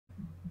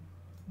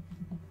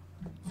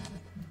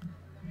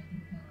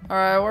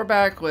Alright, we're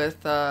back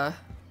with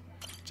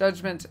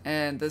Judgment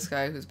and this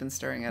guy who's been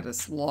staring at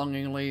us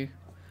longingly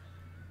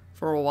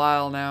for a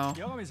while now.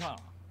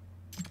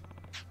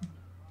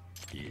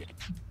 We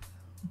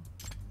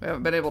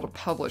haven't been able to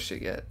publish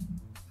it yet.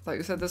 I thought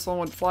you said this one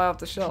would fly off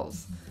the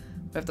shelves.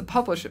 We have to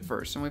publish it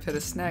first, and we've hit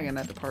a snag in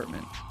that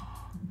department.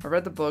 I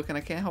read the book, and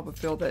I can't help but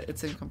feel that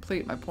it's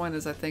incomplete. My point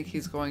is I think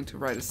he's going to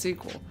write a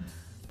sequel.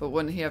 But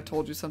wouldn't he have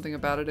told you something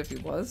about it if he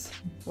was?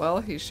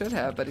 Well, he should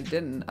have, but he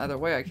didn't. Either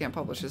way, I can't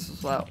publish this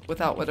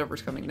without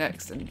whatever's coming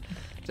next. And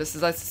just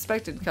as I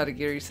suspected,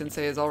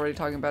 Katagiri-sensei is already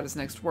talking about his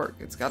next work.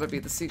 It's gotta be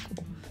the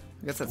sequel.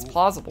 I guess that's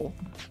plausible.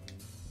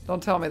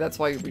 Don't tell me that's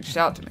why you reached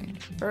out to me.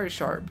 Very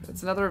sharp.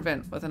 It's another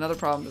event with another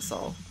problem to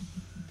solve.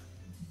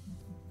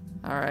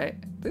 Alright.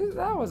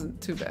 That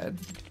wasn't too bad.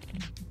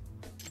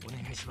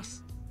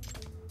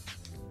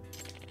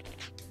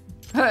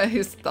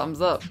 He's thumbs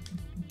up.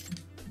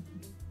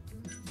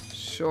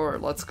 Sure,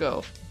 let's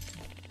go.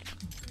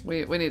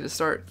 We need to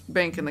start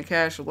banking the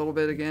cash a little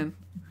bit again.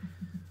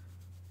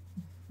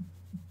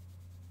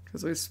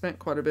 Because we've spent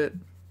quite a bit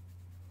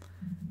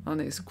on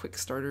these quick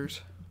starters.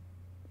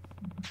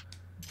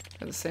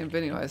 Got the same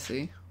venue, I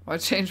see. Why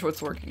change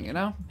what's working, you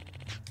know?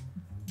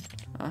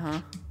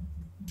 Uh-huh.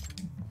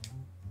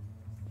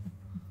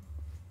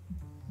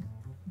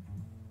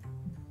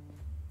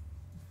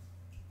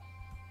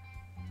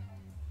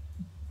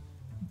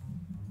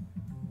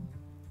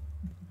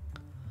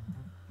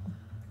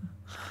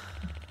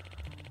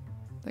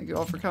 Thank you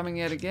all for coming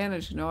yet again.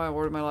 As you know, I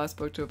awarded my last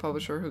book to a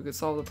publisher who could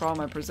solve the problem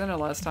I presented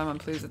last time. I'm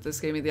pleased that this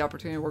gave me the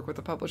opportunity to work with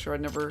a publisher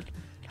I'd never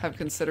have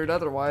considered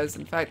otherwise.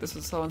 In fact, this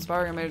was so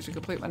inspiring I managed to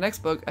complete my next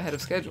book ahead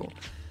of schedule.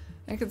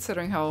 And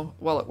considering how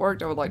well it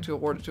worked, I would like to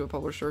award it to a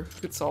publisher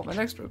who could solve my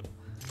next riddle.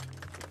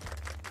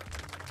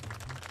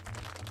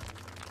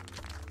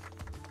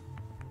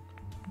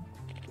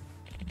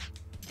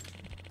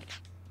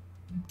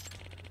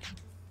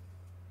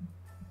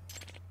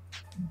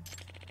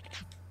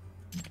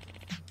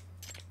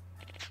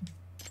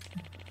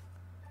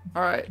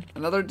 Alright,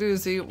 another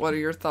doozy. What are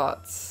your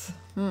thoughts?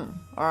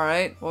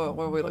 Alright, what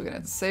are we looking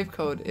at? Safe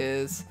code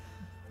is...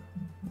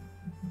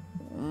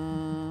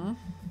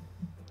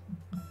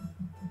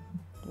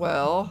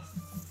 well...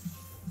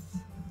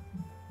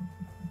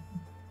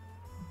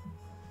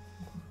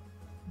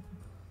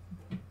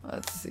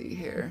 let's see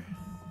here.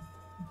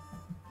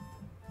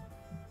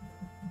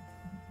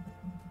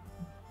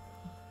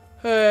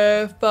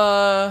 If,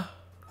 hold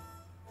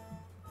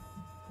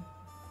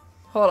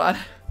on.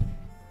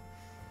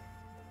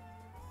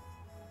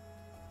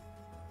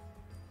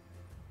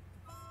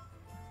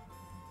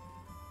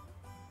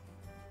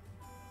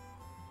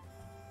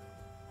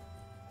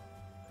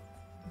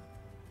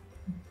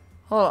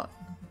 Hold on.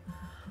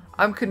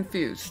 I'm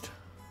confused.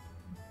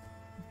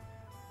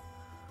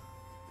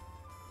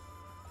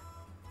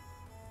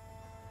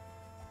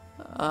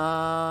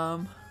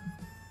 I'm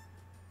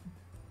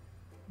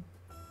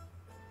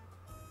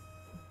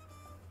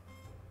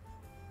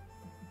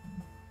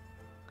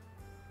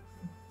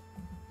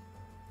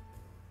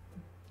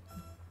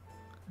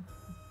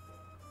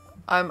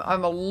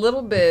a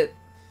little bit...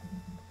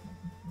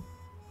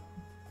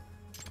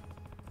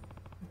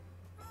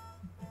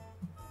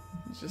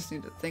 just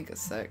need to think a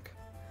sec.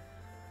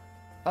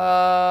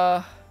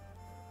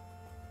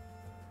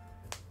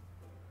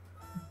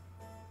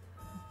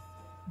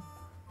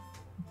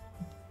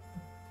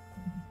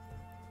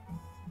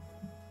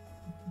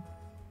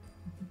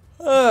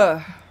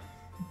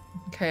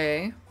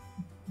 Okay.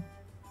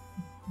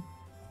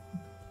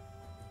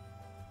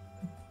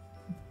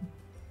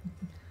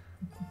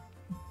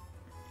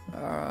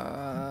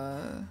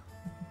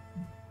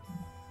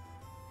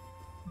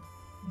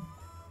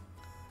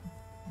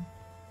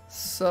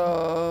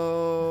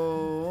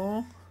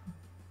 So...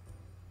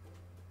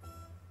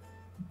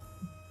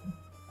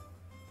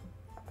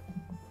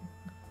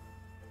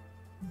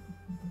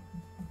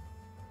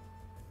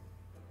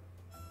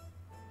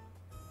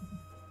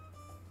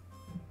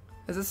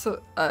 is this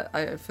so...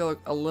 I feel like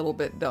a little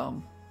bit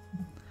dumb.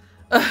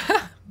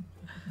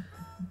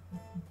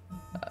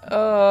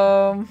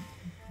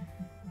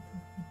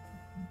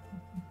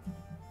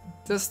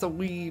 Just a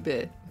wee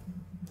bit.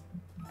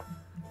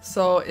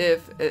 So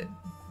if it...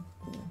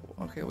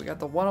 okay, we got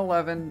the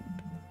 111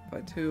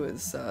 by 2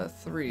 is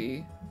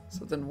 3.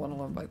 So then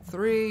 111 by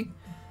 3.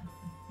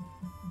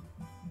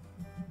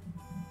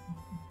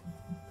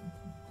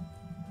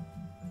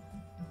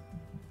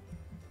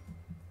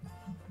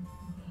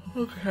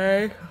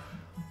 Okay.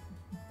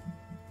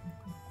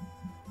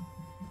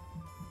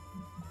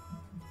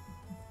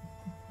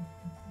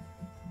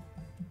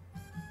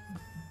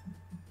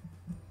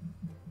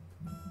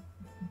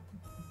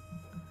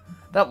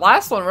 That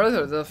last one,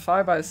 really, the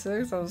 5 by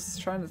 6, I was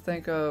trying to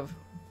think of...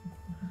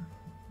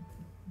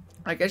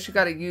 I guess you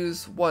gotta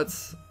use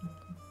what's...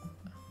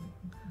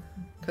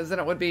 because then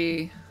it would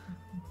be...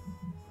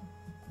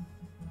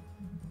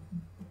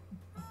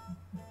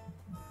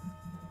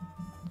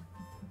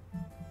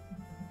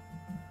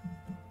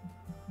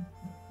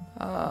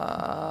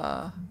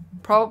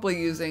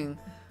 probably using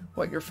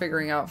what you're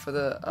figuring out for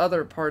the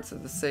other parts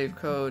of the save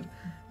code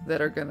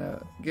that are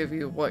gonna give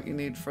you what you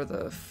need for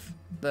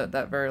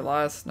that very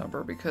last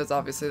number, because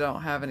obviously they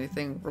don't have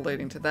anything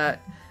relating to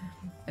that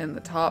in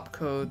the top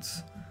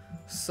codes.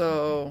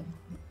 So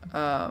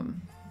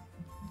you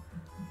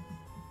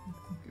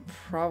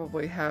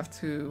probably have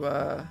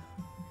to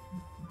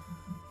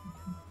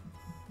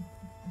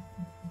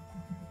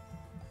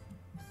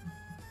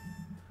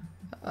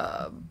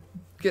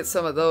get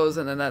some of those,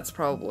 and then that's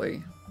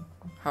probably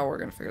how we're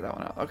gonna figure that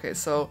one out. Okay,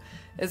 so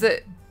is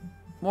it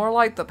more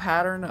like the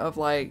pattern of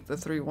like the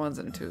 3 1s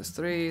and a 2 is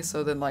 3,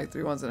 so then like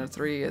 3 1s and a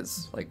 3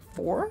 is like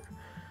 4?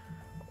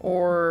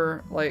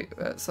 Or like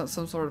some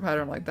sort of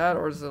pattern like that,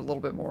 or is it a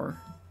little bit more?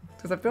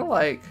 Because I feel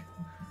like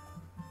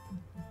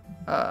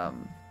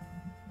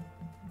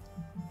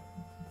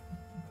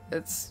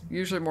it's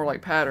usually more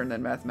like pattern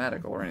than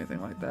mathematical or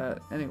anything like that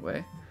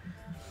anyway.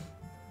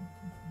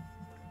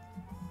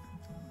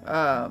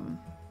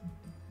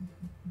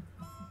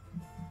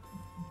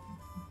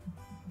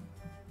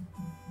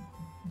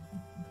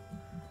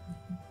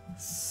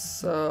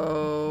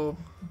 So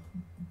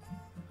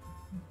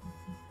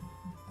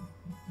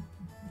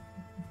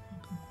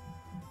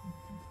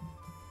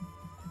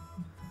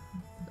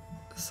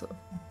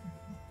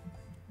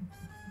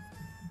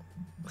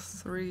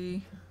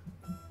three.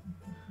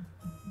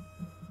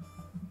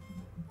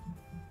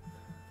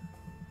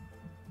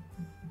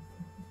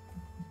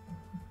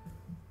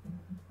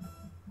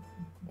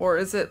 Or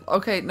is it,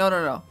 okay,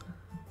 no.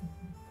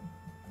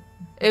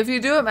 If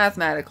you do it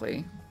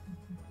mathematically,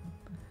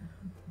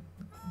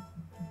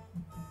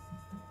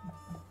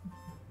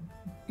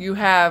 you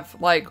have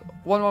like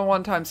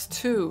 111 times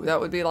 2, that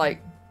would be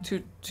like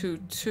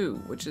 222,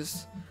 which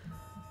is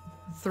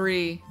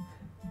 3.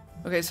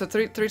 Okay, so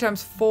 3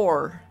 times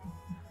 4,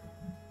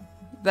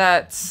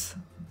 that's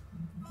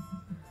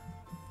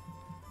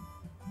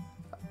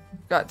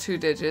got 2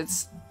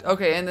 digits.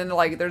 Okay, and then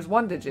like there's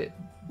 1 digit.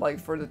 Like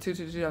for the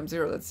 222 times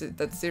 0,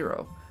 that's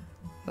 0.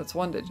 That's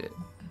 1 digit.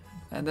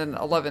 And then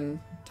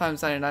 11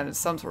 times 99 is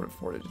some sort of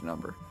 4-digit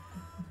number.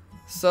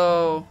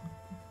 So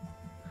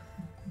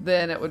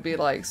then it would be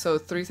like, so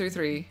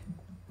 333.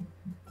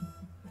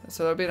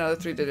 So that would be another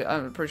 3 digit.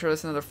 I'm pretty sure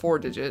that's another 4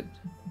 digit.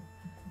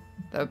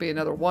 That would be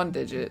another 1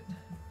 digit.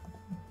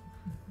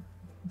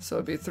 So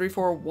it'd be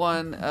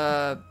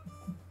 341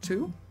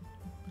 2.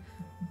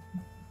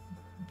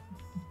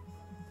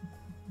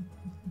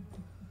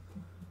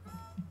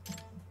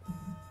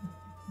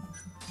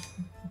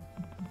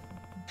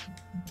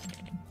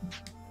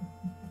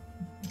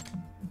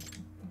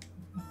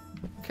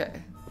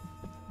 Okay.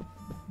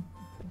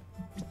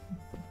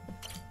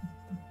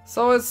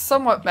 So it's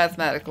somewhat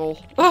mathematical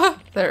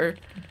there.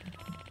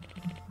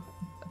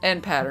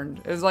 And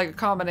patterned. It's like a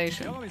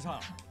combination.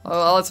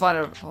 Oh, let's find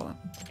it. Hold on.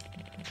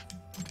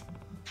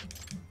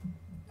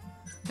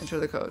 Enter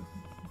the code.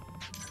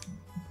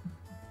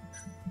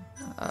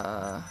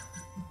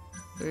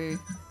 3,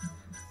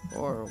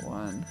 4,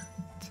 1,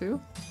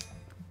 2.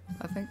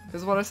 I think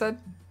is what I said.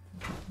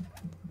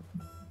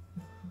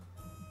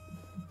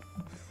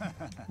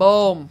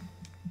 Boom.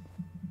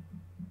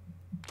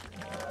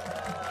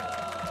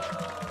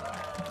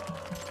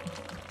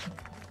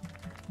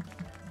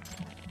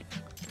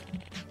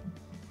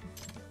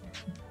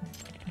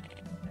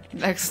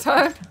 Next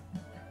time?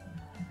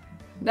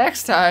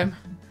 Next time?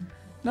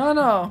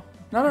 No.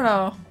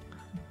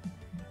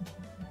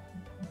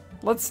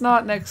 Let's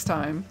not next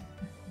time.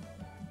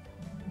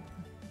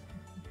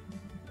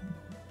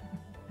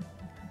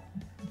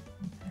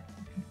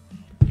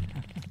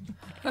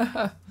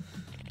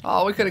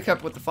 Oh, we could have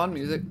kept with the fun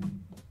music.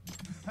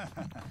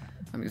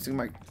 I'm using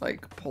my,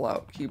 like,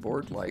 pull-out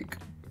keyboard, like,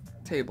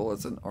 table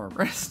as an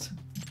armrest.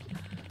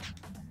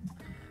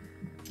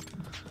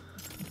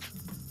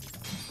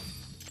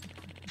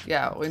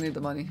 Yeah, we need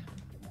the money.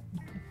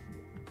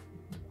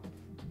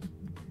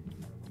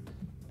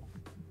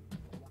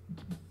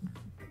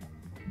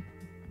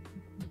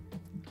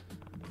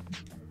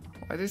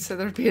 Why did you say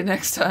there'd be a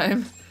next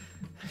time?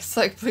 It's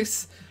like,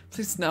 please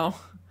no.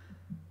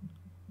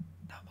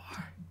 No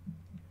more.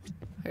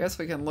 I guess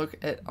we can look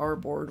at our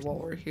board while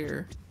we're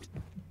here.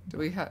 Do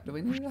we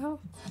need a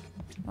health?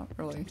 Not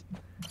really.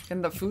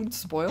 Can the food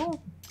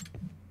spoil?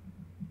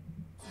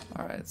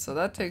 Alright, so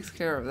that takes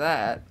care of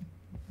that.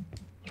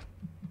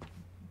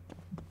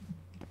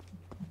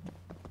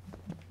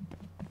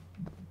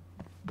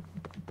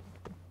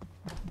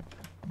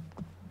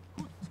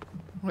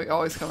 We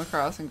always come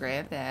across and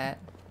grab that.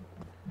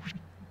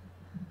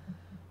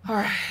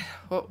 Alright,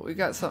 well, we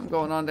got something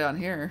going on down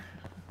here.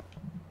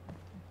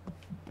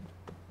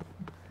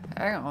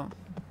 Hang on.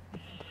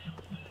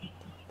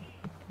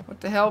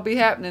 What the hell be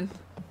happening?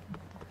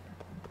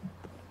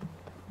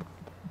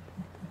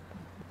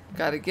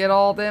 Gotta get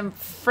all them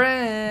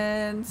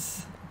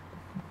friends.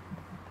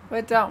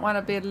 We don't want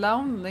to be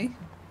lonely.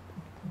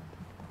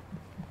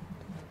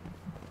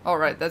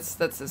 Alright, that's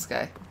this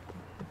guy.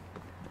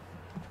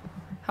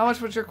 How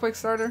much was your quick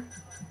starter?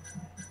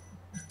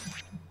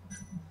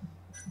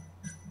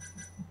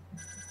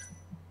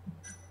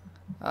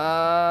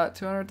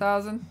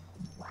 $200,000?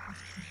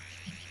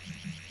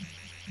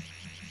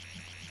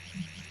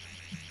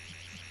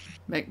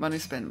 Make money,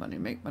 spend money.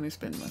 Make money,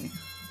 spend money.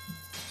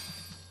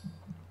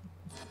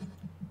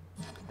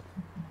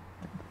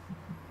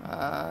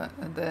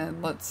 And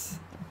then let's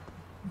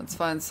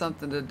find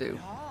something to do.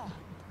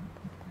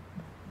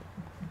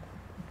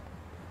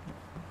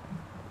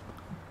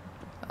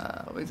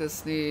 We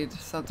just need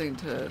something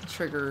to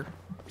trigger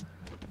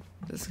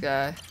this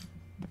guy.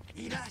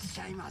 Yep.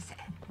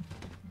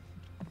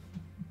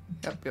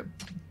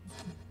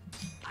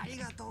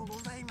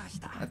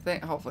 I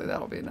think hopefully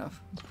that'll be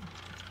enough.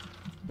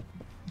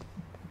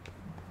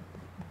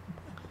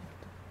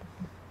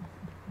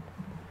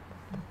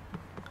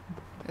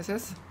 Is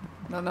this?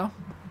 No.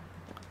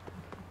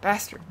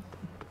 Bastard.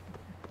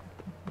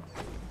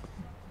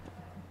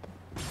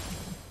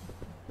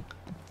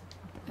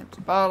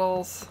 Empty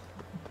bottles.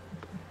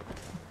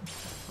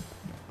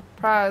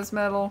 Prize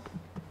medal.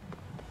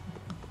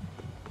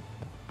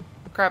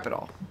 Crap it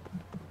all.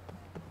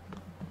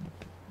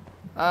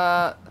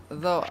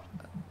 Though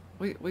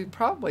we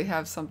probably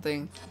have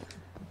something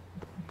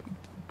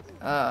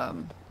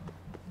in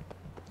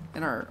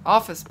our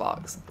office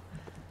box.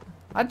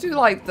 I do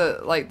like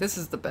this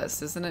is the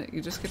best, isn't it?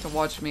 You just get to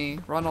watch me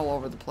run all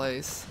over the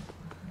place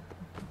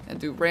and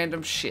do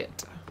random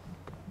shit.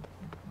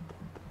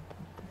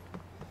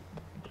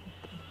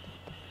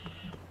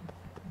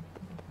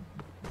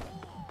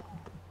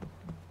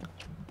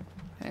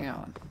 Hang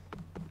on.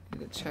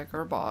 Need to check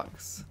our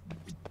box.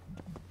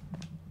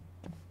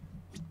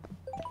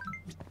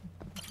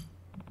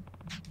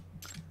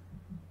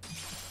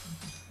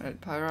 Red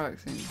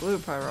pyroxene, blue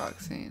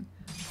pyroxene.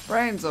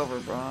 Brains over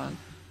brawn.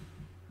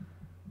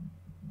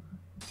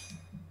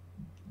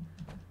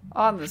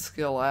 On the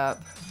skill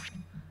app.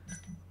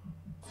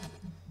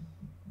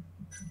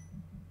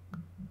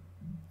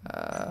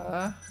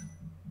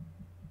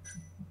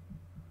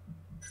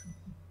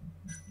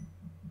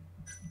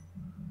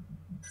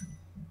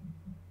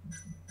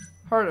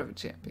 Heart of a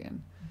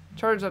champion.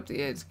 Charge up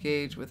the AIDS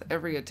gauge with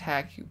every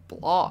attack you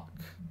block.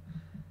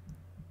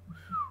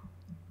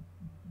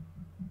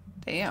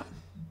 Damn.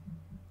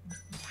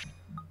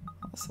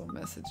 Also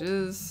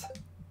messages.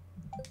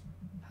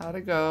 How'd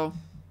it go?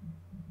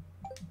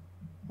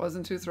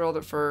 Wasn't too thrilled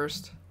at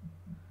first.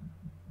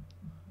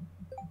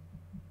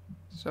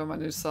 Show my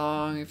new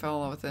song. He fell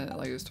in love with it.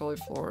 Like he was totally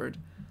floored.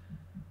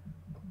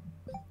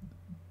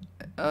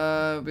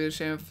 It'd be a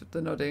shame if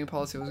the no dating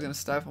policy was going to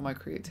stifle my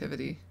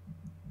creativity.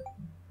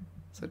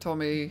 So he told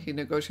me he'd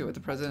negotiate with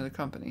the president of the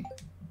company.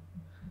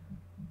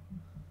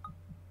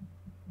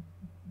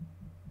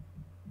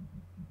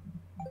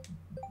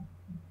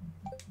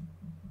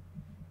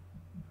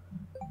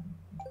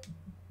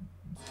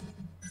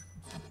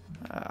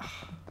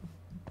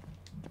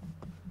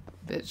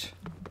 Bitch.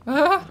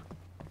 Ah!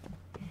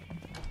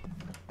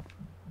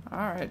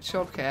 Alright,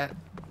 chill cat.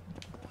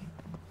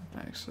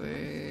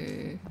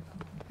 Actually...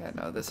 yeah,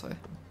 no, this way.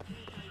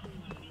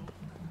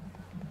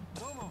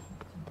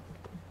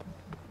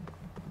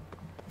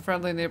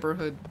 Friendly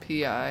neighborhood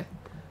PI.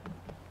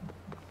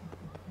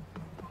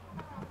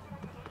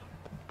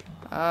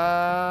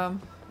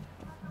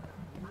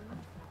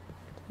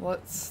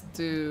 Let's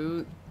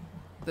do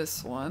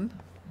this one.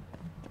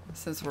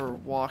 Since we're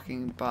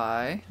walking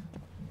by.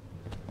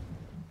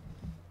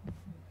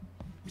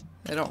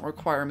 They don't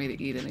require me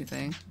to eat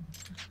anything.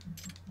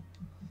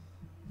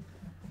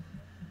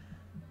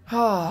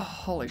 Oh,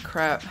 holy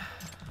crap.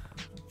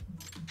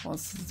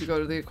 Wants to go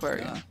to the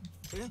aquarium.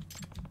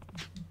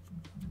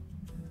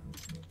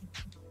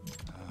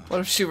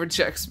 What if she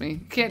rejects me?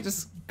 You can't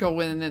just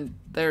go in and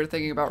they're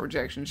thinking about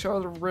rejection. Show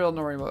her the real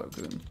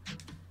Norimoto-kun.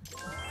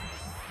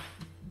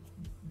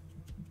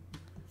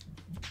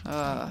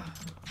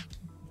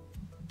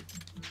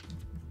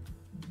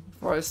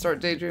 Before I start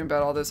daydreaming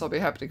about all this, I'll be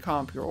happy to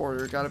comp your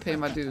order. Gotta pay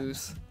my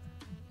dues.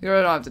 You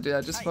really don't have to do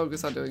that. Just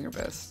focus on doing your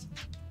best.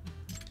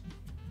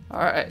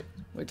 Alright.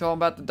 We told him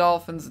about the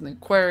dolphins and the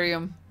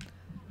aquarium.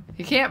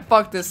 He can't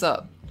fuck this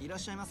up.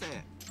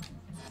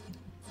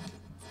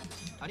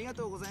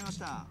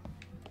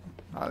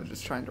 I was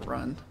just trying to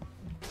run.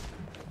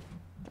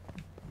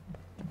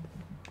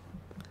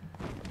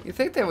 You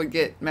think they would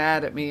get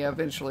mad at me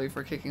eventually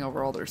for kicking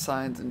over all their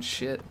signs and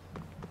shit.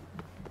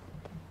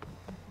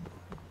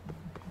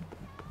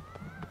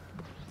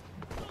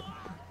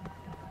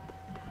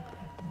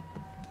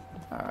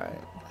 Alright.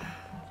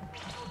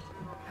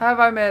 Have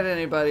I met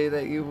anybody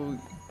that you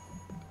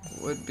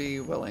would be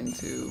willing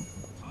to...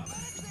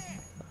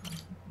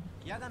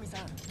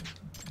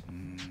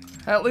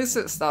 At least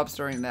it stops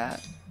during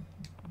that.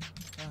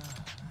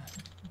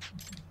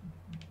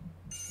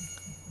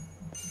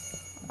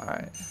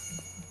 Alright.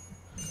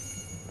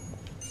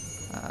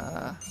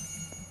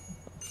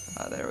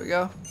 There we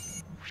go.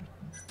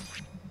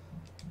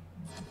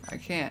 I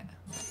can't.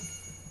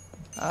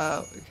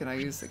 Can I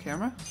use the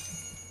camera?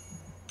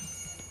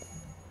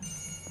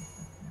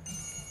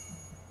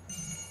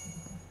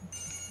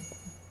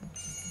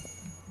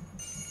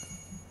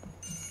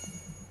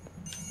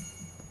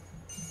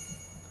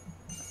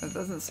 It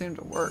doesn't seem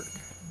to work.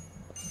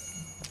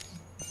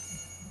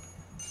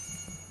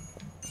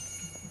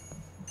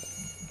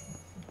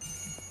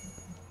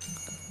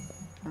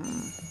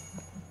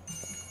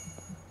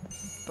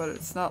 but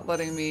it's not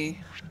letting me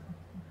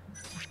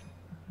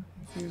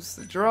use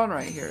the drone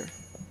right here.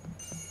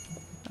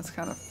 That's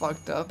kind of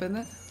fucked up, isn't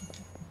it?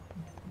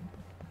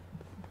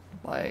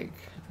 Like,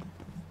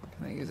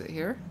 can I use it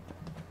here?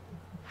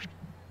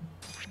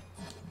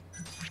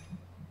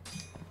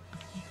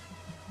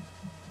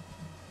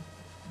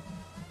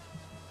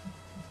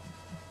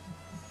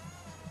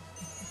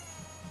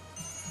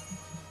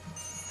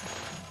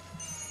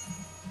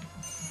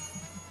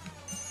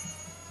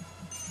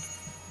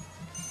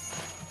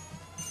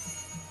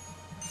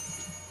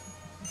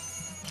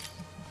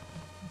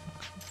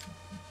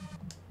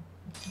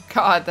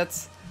 God,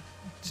 that's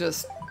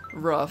just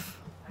rough.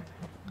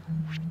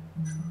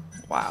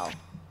 Wow.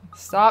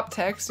 Stop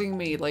texting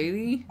me,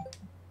 lady.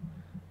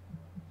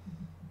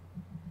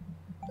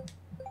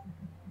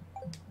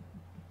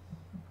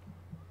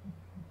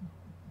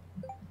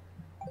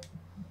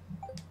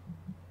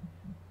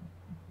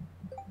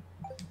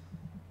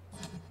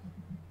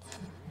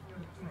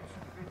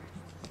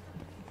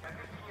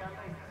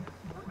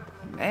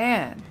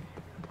 Man.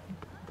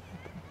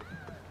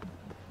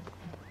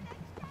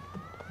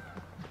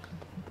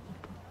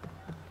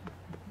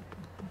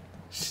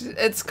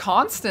 It's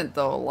constant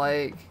though,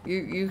 like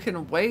you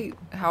can wait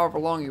however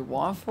long you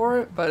want for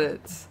it, but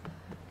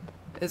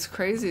it's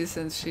crazy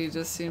since she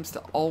just seems to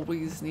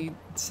always need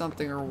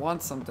something or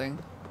want something.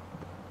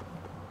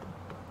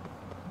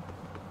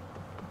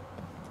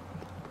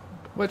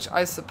 Which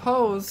I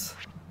suppose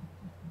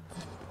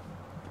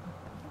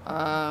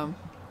well,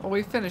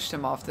 we finished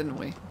him off, didn't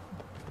we?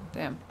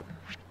 Damn.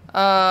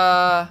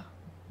 I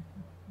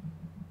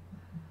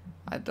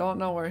don't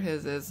know where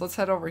his is. Let's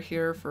head over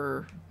here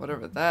for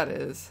whatever that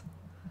is.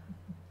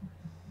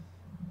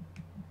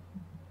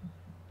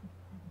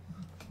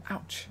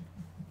 Ouch.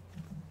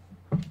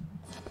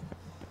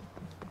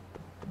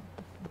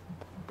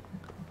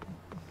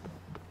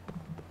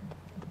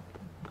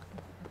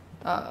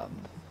 I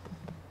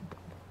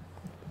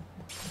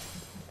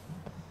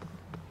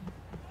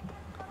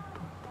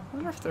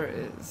wonder if there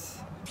is.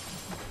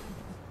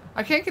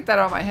 I can't get that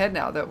out of my head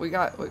now that we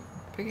got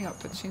picking up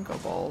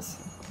pachinko balls.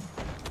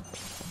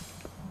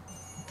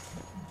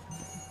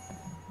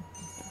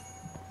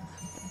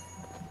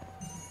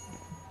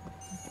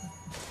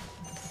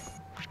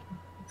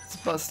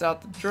 Bust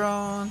out the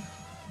drone.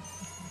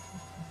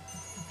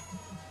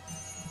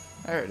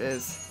 There it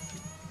is.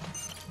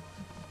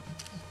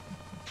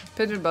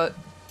 Pigeon butt.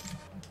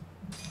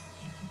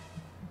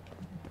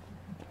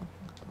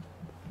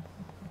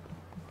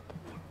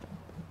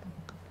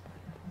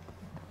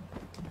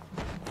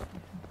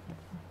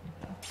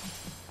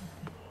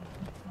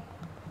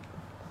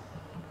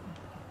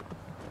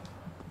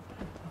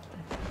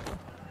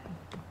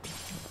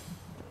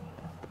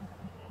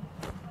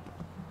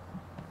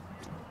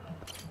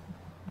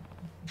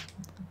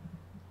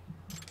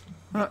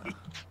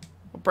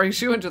 What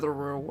brings you into the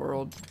real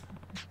world?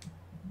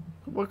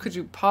 What could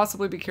you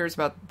possibly be curious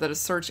about that a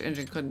search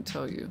engine couldn't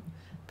tell you?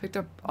 Picked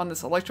up on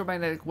this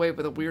electromagnetic wave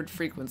with a weird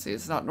frequency.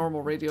 It's not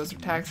normal radios or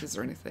taxis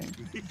or anything.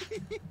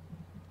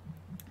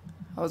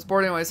 I was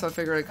bored anyway, so I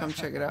figured I'd come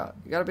check it out.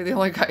 You gotta be the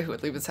only guy who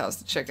would leave his house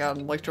to check out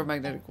an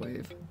electromagnetic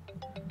wave.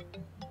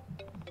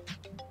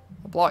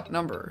 A block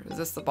number. Is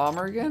this the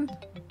bomber again?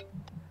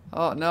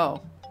 Oh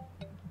no.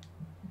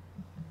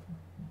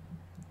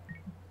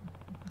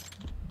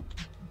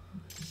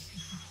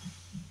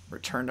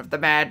 Return of the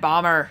Mad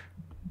Bomber.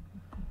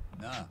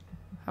 Nah.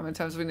 How many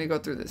times do we need to go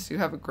through this? Do you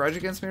have a grudge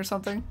against me or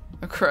something?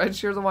 A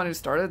grudge? You're the one who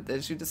started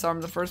this. You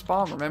disarmed the first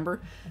bomb, remember?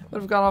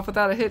 Would have gone off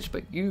without a hitch,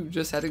 but you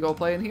just had to go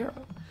play in hero.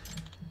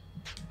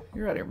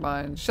 You're out of your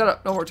mind. Shut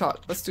up. No more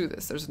talk. Let's do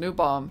this. There's a new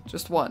bomb.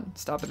 Just one.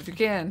 Stop it if you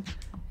can.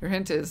 Your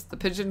hint is the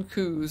pigeon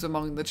coos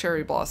among the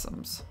cherry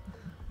blossoms.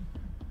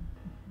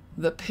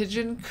 The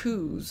pigeon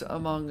coos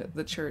among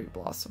the cherry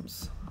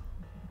blossoms.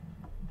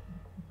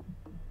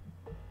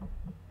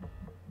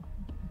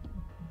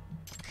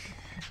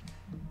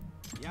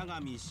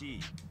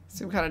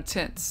 Seem kind of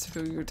tense.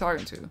 Who you were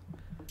talking to?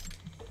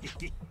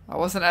 I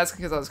wasn't asking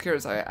because I was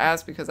curious. I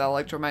asked because that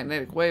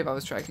electromagnetic wave I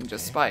was tracking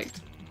just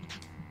spiked.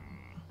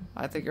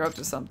 I think you're up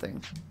to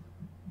something.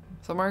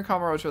 Somewhere in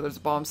Kamurocho, there's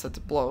a bomb set to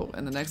blow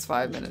in the next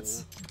 5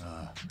 minutes.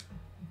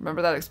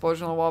 Remember that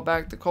explosion a while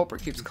back? The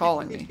culprit keeps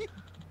calling me.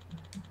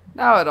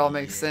 Now it all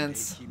makes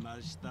sense.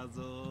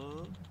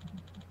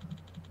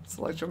 This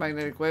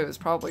electromagnetic wave is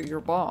probably your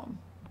bomb.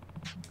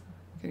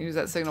 Can you use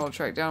that signal to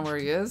track down where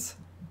he is?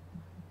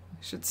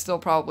 You should still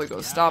probably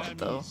go stop it,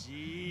 though.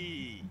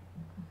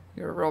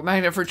 You're a real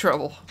magnet for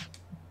trouble.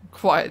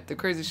 Quiet. The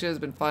crazy shit has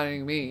been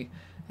finding me.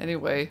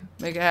 Anyway,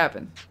 make it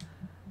happen.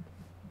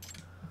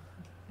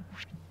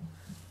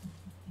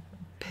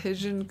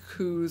 Pigeon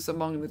coos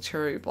among the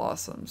cherry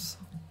blossoms.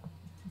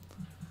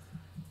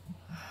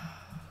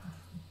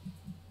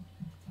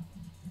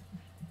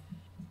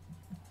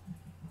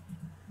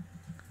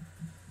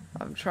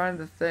 I'm trying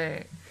to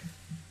think.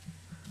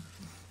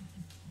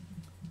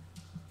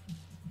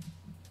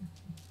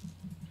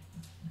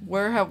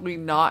 Where have we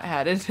not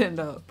had it end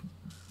up?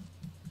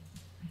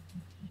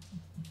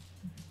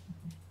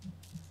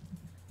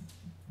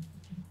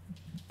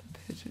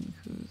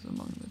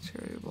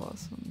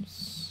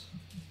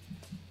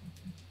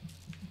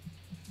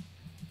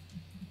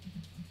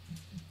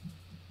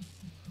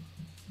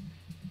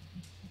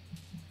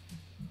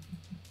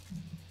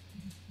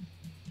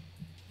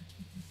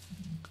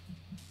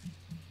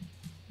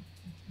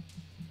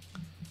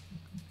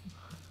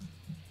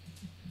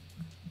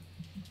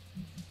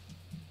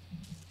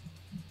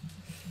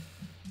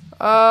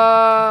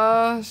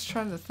 I was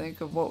trying to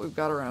think of what we've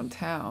got around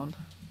town.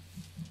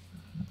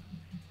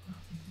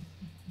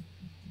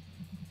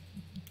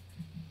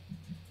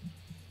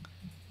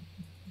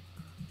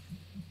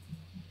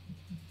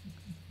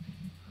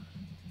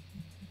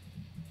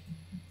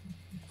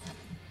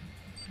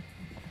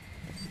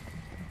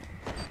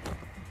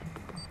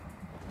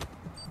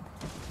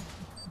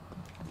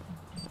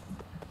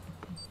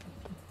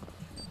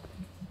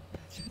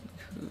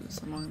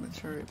 Among the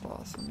cherry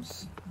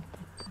blossoms.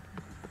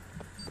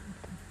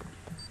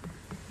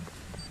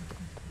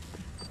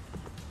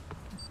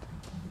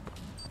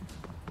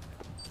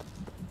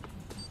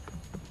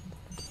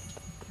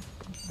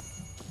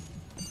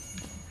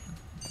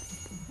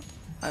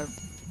 I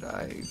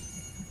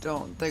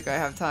don't think I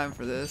have time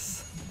for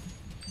this.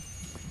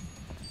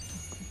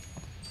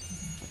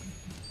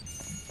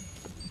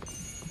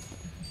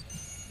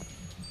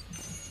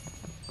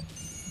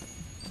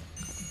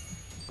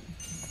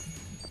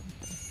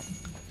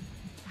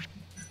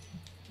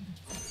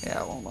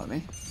 Yeah, it won't let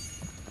me.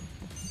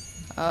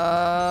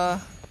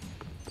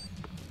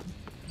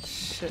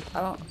 Shit,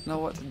 I don't know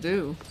what to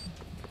do.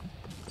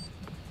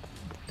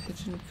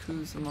 Pigeon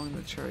coos among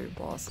the cherry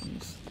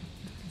blossoms.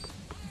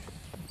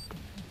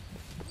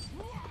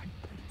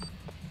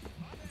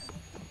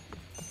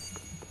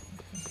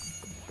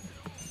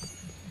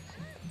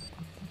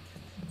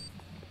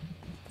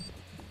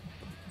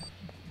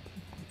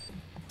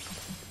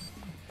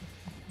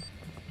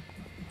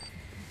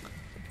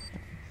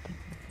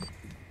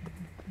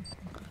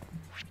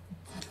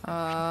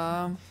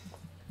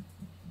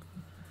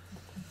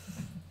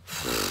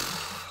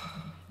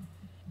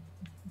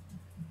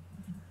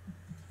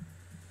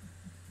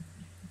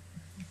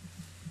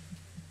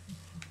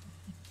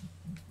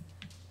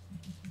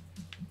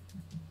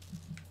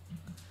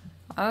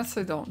 I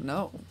honestly don't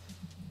know.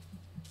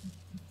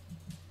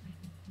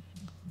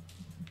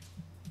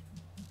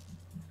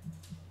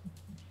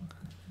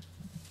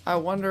 I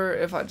wonder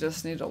if I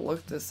just need to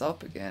look this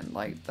up again.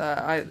 Like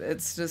that,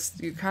 it's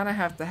just, you kind of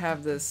have to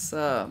have this,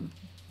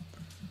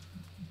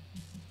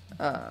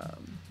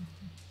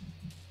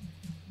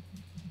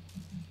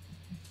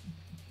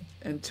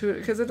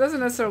 intuitive, because it doesn't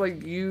necessarily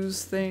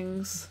use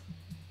things,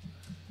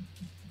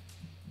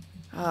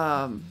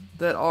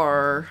 that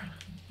are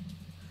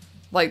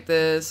like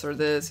this or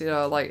this, you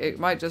know, like it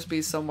might just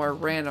be somewhere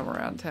random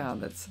around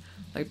town that's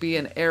like be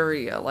an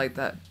area like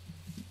that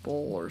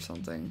bowl or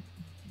something.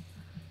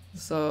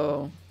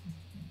 So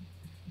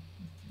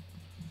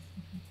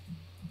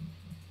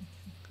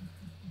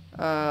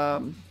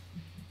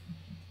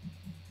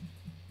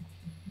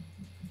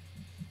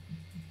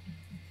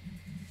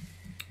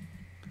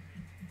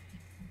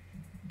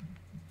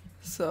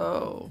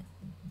so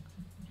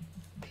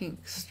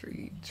Pink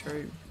Street,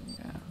 Cherry,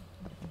 yeah.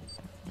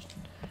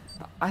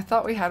 I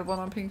thought we had one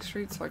on Pink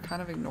Street, so I kind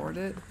of ignored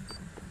it.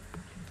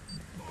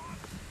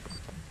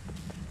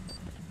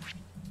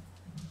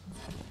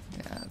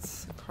 Yeah,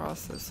 it's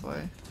across this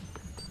way.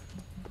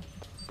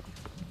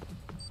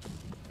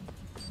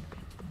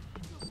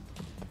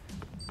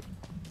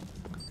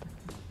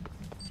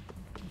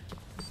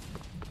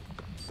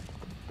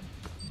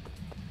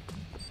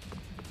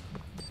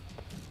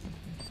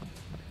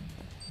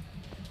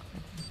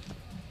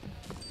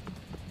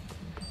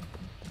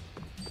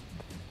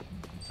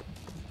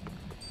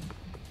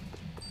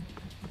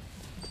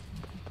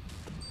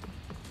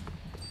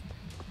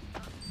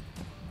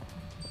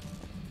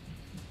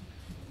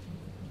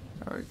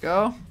 There we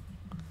go.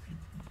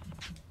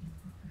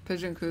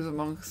 Pigeon coos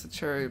amongst the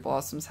cherry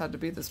blossoms had to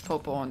be this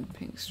popo on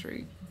Pink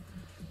Street.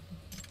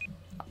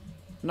 I'm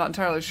not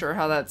entirely sure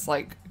how that's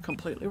like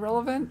completely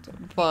relevant,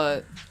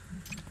 but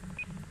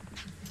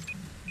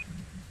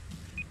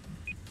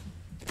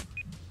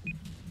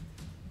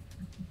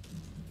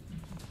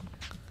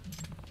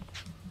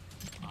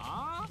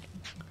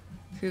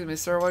excuse me,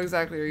 sir, what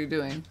exactly are you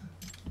doing?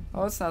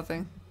 Oh, it's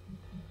nothing.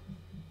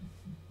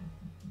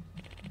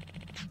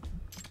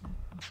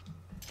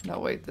 No,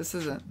 wait, this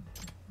isn't.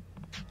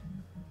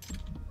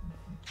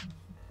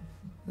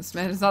 This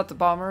man is not the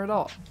bomber at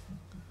all.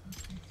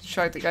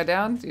 Strike the guy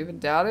down? Do you even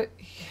doubt it?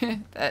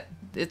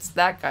 It's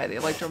that guy. The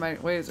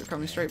electromagnetic waves are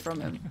coming straight from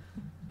him.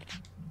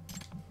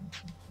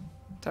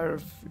 Tired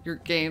of your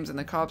games, and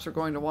the cops are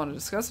going to want to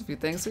discuss a few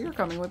things, so you're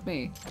coming with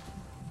me.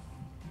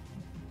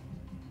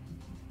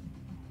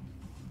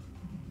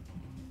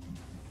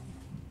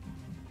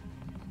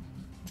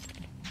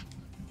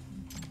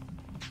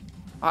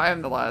 I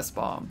am the last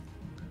bomb.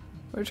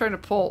 What are you trying to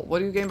pull? What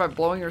do you gain by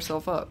blowing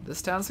yourself up?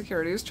 This town's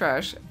security is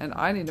trash, and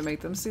I need to make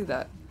them see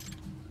that.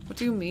 What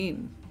do you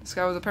mean? This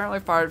guy was apparently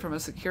fired from a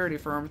security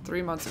firm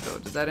 3 months ago.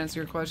 Does that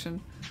answer your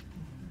question?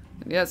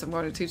 And yes, I'm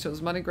going to teach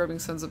those money-grubbing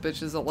sons of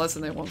bitches a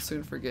lesson they won't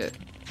soon forget.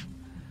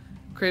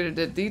 Created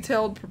a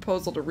detailed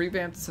proposal to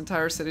revamp this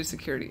entire city's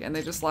security, and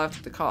they just laughed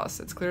at the cost.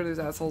 It's clear these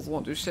assholes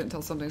won't do shit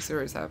until something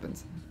serious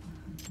happens.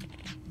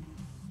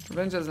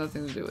 Revenge has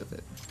nothing to do with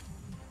it.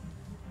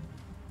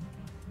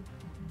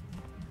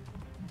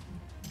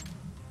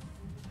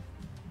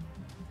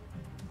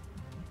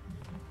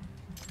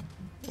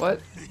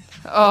 What?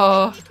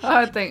 Oh,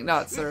 I think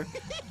not, sir.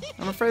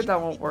 I'm afraid that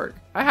won't work.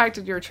 I hacked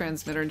into your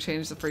transmitter and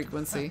changed the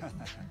frequency.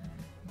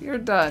 You're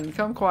done.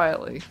 Come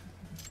quietly.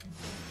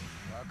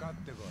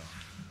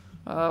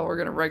 We're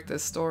gonna wreck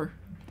this store.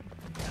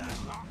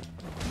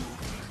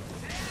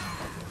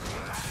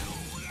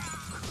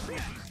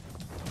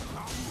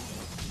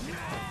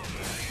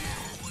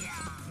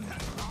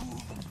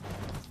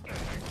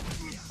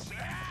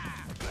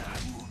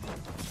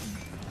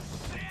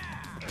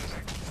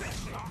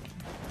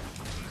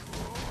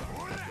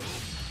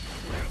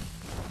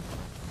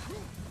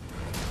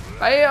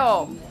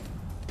 Bam!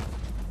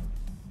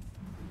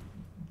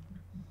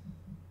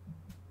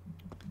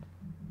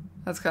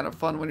 That's kind of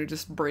fun when you're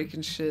just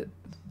breaking shit.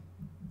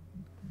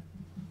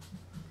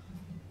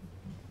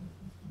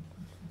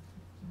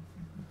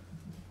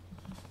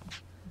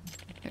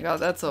 Thank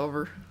God that's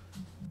over.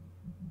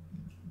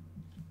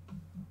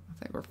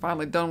 I think we're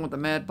finally done with the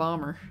Mad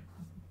Bomber.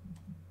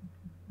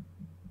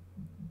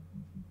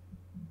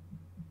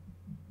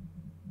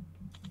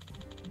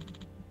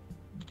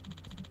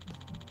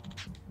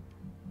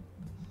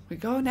 We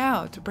go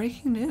now to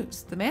breaking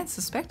news. The man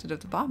suspected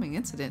of the bombing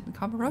incident in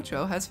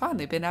Kamurocho has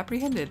finally been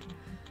apprehended.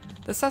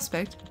 The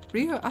suspect,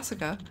 Ryo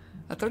Asaka,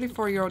 a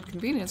 34-year-old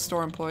convenience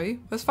store employee,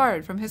 was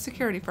fired from his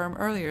security firm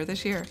earlier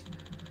this year.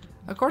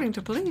 According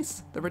to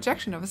police, the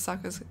rejection of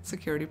Asaka's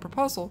security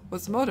proposal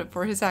was the motive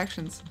for his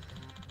actions.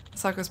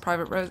 Asaka's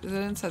private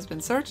residence has been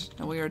searched,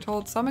 and we are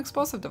told some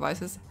explosive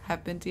devices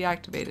have been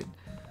deactivated.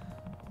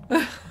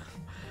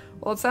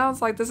 Well, it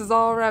sounds like this is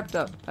all wrapped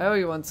up. I owe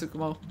you one,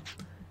 Tsukumo.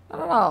 I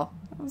don't know.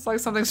 It's like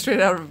something straight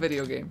out of a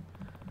video game.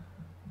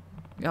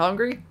 You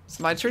hungry? It's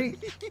my treat.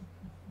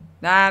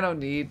 Nah, I don't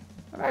need.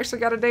 I've actually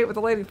got a date with a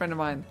lady friend of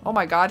mine. Oh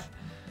my god.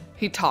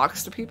 He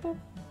talks to people?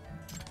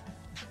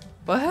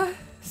 What?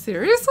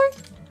 Seriously?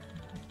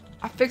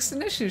 I fixed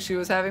an issue she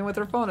was having with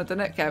her phone at the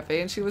net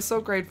cafe and she was so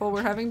grateful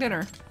we're having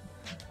dinner.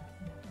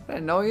 I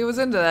didn't know he was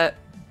into that.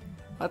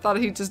 I thought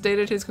he just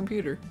dated his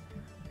computer.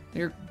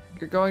 You're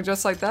going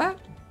just like that?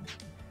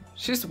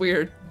 She's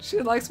weird. She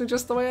likes me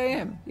just the way I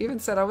am. Even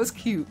said I was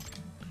cute.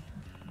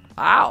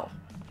 Wow.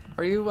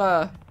 Are you,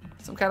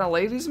 some kind of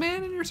ladies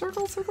man in your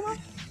circle, Tsukumo?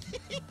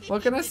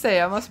 What can I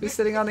say? I must be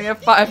sitting on the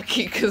F5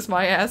 key because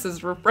my ass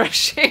is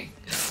refreshing.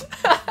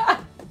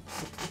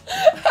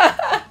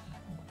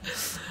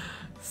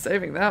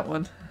 Saving that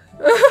one.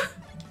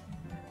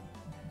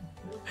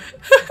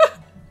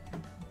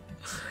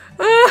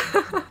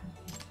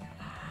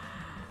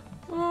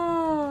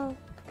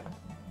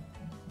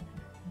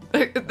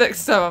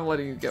 Next time I'm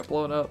letting you get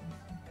blown up.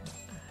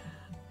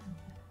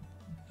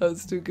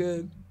 That's too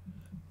good.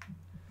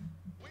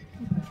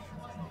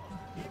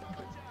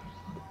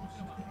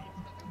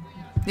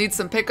 Need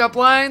some pickup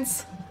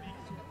lines?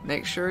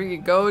 Make sure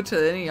you go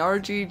to any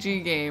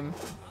RGG game.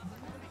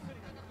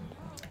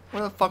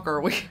 Where the fuck are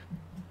we?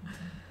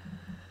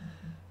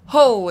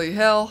 Holy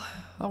hell.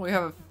 Oh, we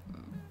have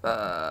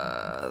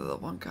the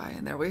one guy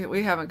in there.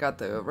 We haven't got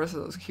the rest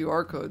of those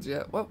QR codes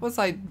yet. What was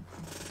I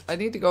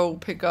need to go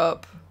pick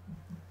up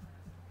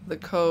the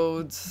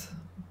codes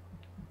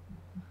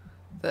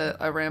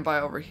that I ran by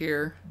over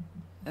here,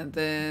 and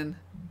then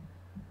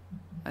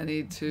I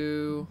need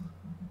to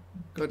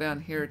go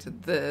down here to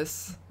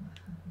this,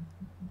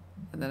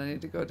 and then I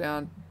need to go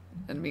down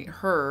and meet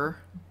her.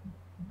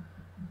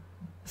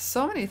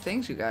 So many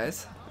things, you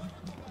guys.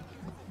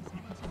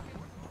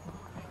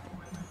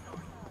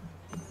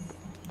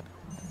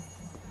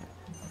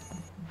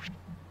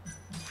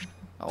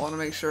 I want to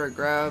make sure I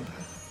grab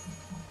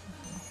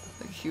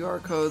the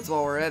QR codes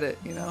while we're at it,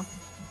 you know?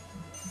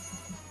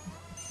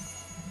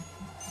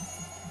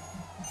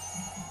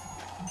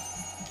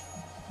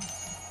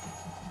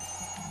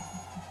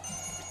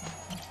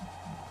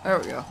 There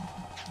we go.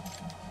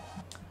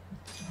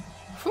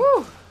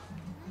 Whew!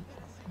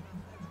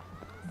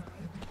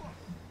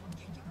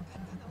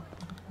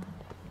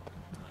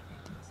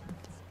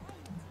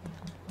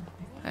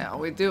 Yeah,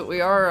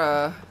 we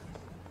are,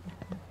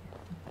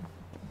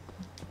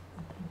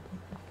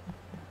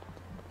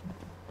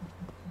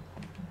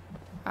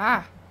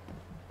 Ah!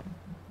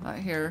 Not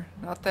here.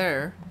 Not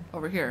there.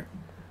 Over here.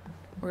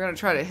 We're gonna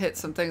try to hit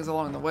some things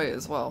along the way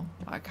as well.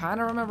 I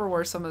kind of remember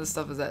where some of this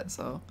stuff is at,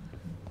 so...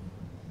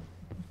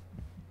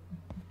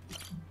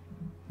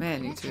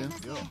 Man, you two.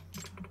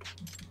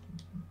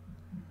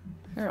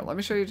 Here, let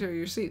me show you to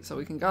your seat so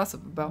we can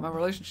gossip about my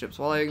relationships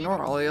while I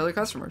ignore all the other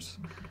customers.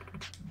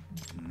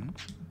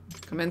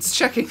 Commence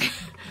checking.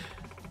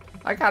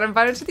 I got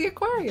invited to the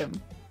aquarium.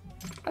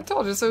 I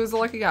told you so, he was a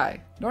lucky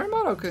guy.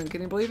 Norimoto-kun,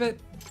 can you believe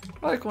it?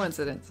 What a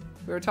coincidence.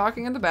 We were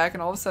talking in the back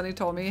and all of a sudden he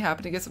told me he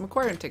happened to get some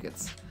aquarium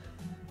tickets.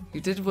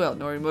 You did well,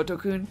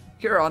 Norimoto-kun.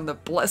 You're on the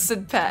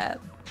blessed path.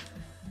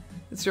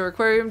 It's your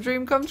aquarium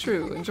dream come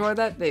true. Enjoy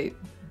that date.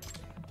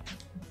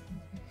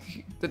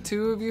 The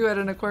two of you at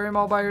an aquarium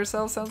all by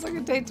yourself sounds like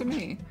a date to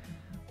me.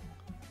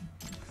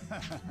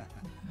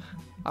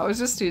 I was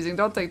just teasing.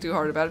 Don't think too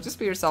hard about it. Just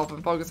be yourself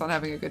and focus on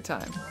having a good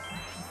time.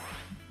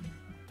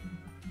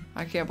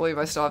 I can't believe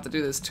I still have to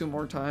do this 2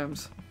 more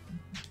times.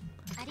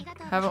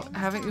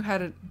 Haven't you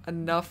had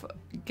enough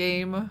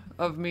game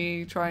of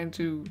me trying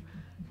to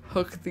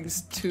hook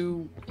these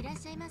two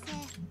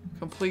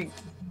complete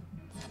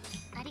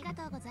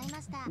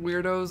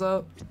weirdos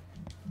up?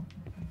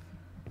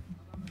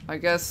 I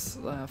guess,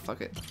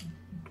 fuck it.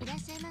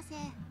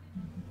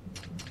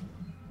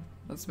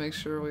 Let's make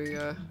sure we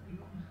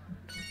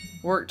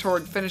work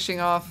toward finishing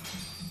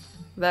off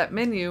that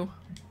menu.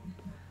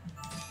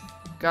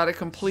 Gotta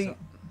complete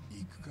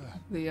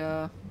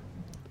the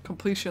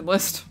completion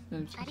list.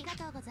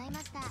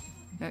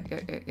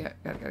 Yeah,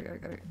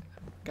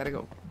 gotta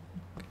go.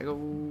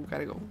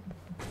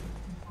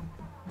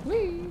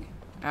 Whee!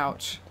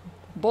 Ouch.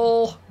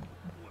 Bull!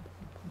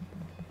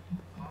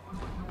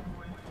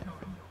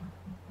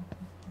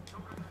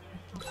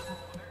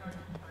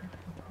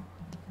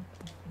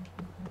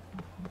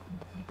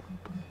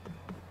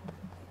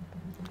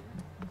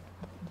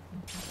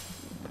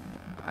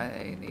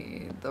 I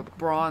need the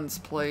bronze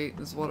plate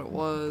is what it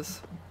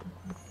was.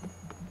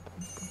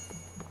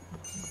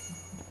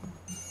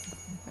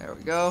 There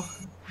we go.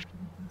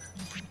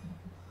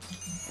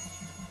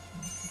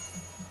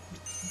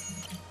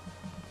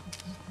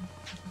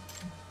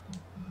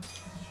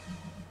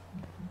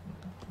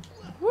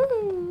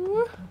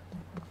 Woo!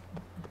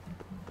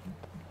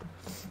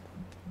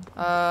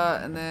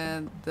 And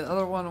then the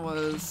other one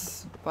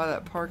was by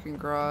that parking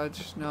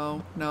garage.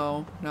 No.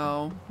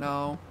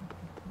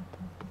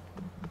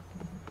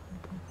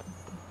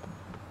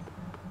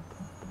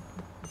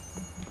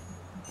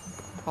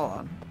 Hold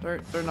on.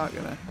 They're not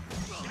gonna.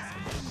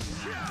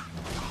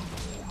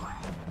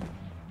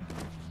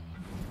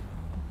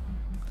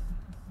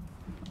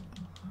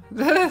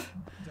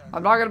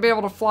 I'm not gonna be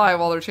able to fly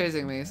while they're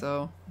chasing me,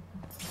 so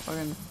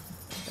fucking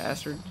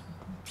bastard.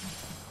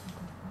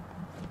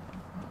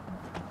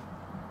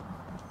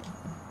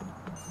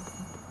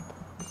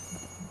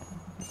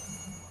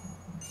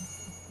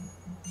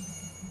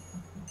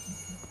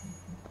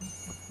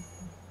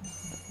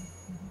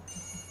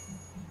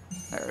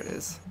 There it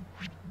is.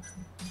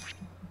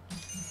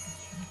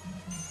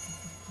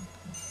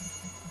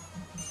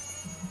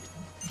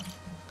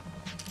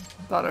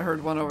 Thought I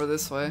heard one over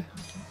this way.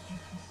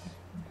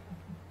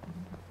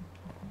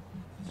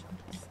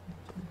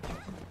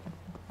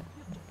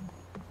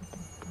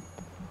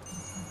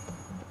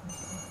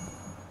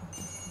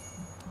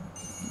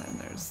 And then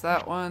there's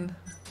that one.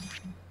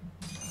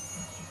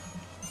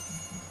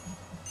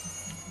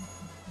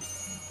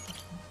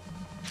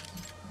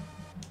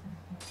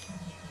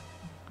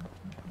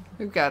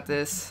 We've got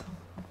this.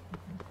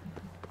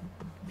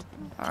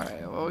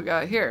 Alright, what we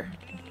got here?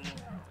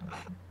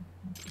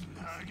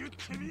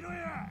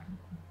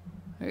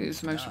 I use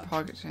some extra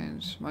pocket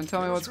change. Mind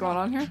telling me what's going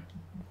on here?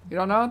 You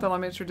don't know? Then let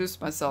me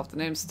introduce myself. The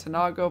name's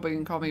Tanago, but you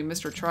can call me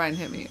Mr. Try and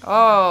Hit Me.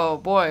 Oh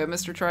boy,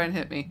 Mr. Try and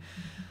Hit Me.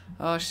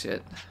 Oh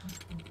shit.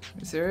 Are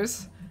you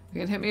serious?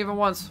 You can hit me even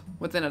once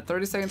within a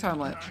 30-second time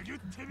limit.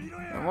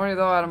 Don't worry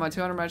though, out of my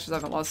 200 matches, I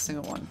haven't lost a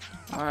single one.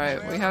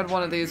 Alright, we had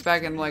one of these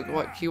back in like,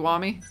 what,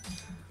 Kiwami?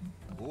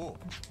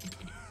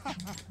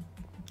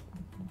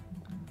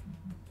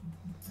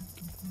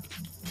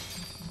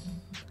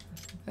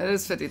 It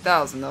is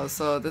 50,000 though,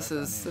 so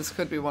this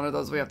could be one of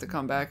those we have to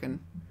come back and.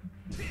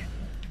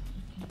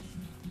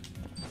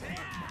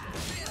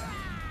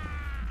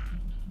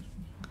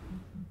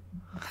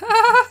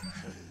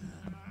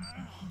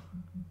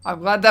 I'm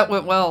glad that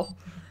went well.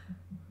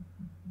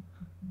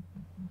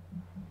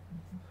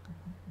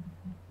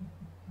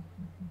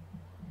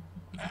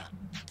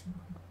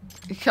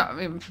 Yeah, I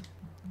mean,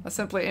 I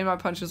simply aim my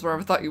punches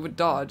wherever I thought you would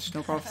dodge.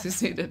 No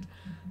prophecies needed.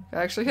 I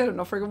actually hit him,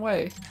 no friggin'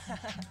 way.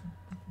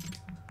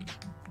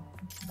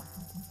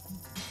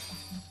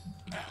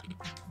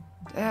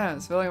 Damn,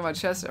 it's feeling in my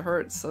chest, it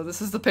hurts. So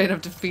this is the pain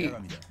of defeat.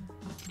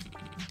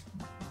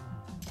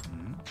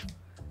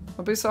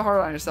 Don't be so hard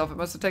on yourself. It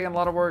must have taken a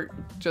lot of work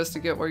just to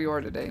get where you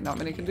are today. Not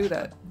many can do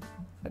that.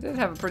 I did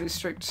have a pretty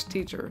strict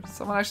teacher.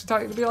 Someone actually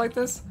taught you to be like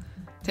this?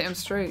 Damn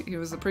straight. He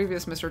was the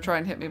previous Mr. Try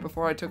and Hit Me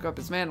before I took up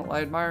his mantle.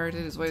 I admired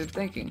his way of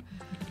thinking.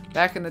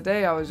 Back in the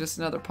day, I was just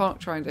another punk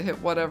trying to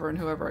hit whatever and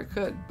whoever I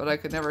could, but I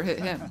could never hit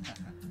him.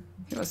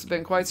 He must have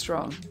been quite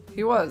strong.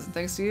 He was, and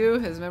thanks to you,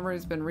 his memory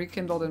has been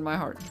rekindled in my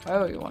heart. I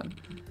owe you one.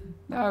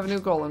 Now I have a new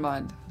goal in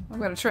mind. I'm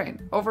gonna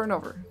train, over and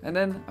over, and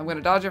then I'm gonna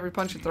dodge every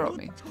punch you throw at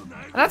me.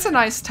 And that's a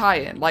nice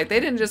tie-in. Like,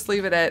 they didn't just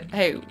leave it at,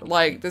 hey,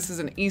 like, this is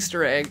an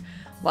Easter egg.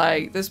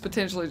 Like, this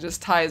potentially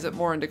just ties it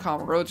more into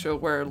Kamurocho,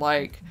 where,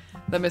 like,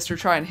 the Mr.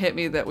 Try and Hit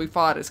Me that we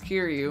fought as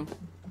Kiryu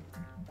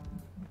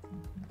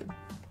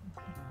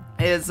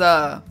is,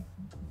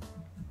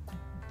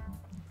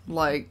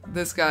 like,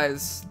 this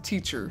guy's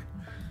teacher.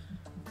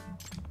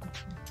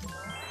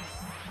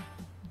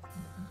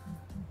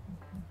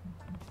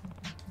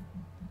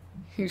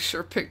 He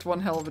sure picked one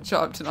hell of a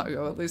job to not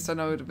go. At least I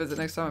know who to visit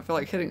next time I feel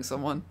like hitting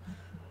someone.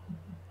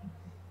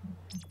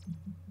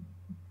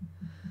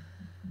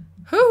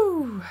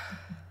 Whew!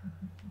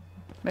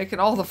 Making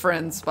all the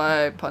friends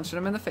by punching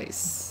them in the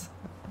face.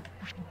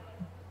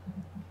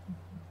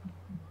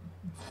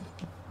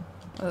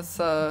 Let's,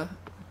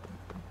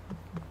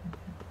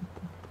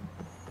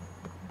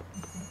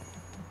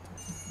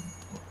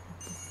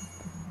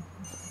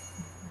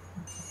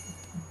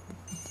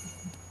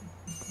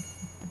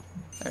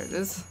 There it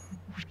is.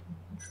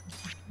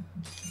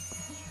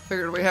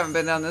 Figured we haven't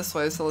been down this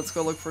way, so let's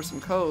go look for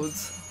some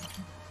codes.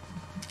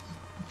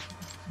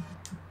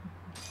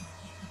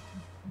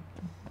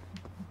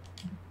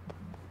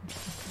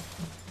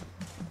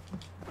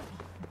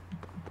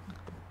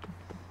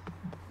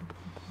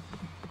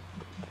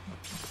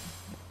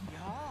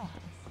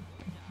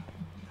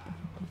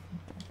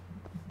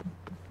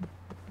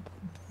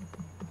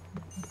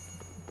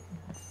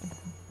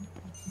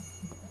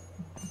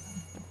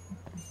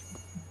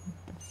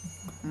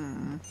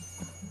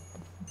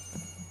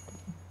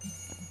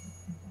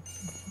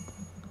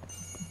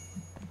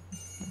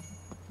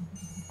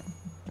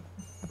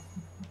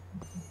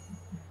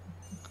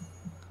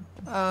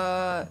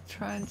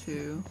 Trying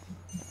to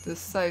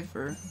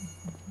decipher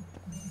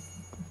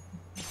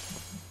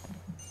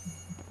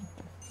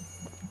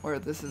where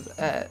this is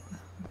at.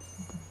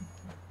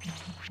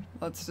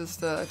 Let's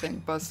just, I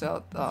think, bust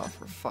out. Oh,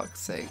 for fuck's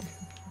sake.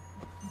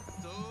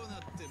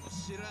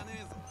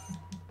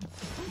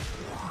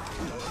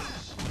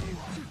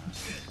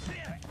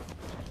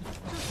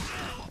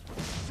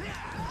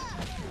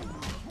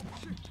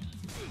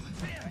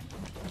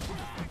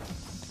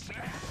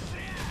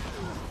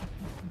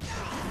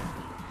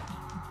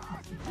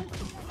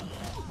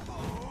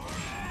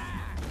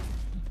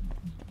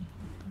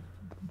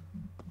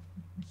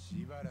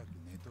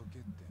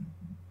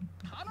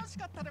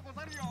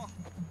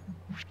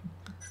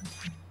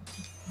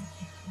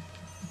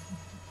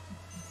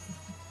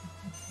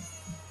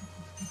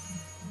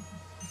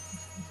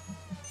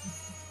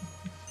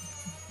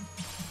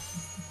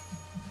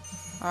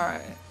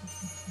 Alright.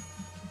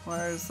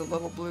 Where's the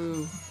little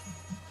blue?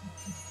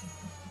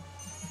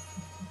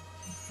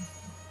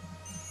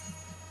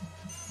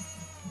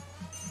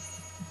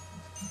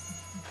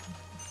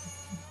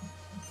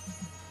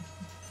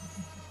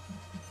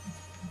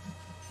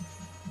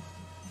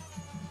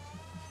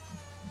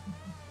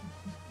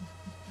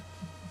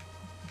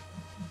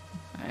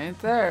 Ain't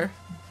there.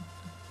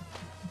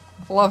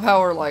 I love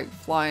how we're like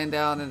flying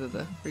down into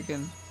the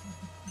freaking...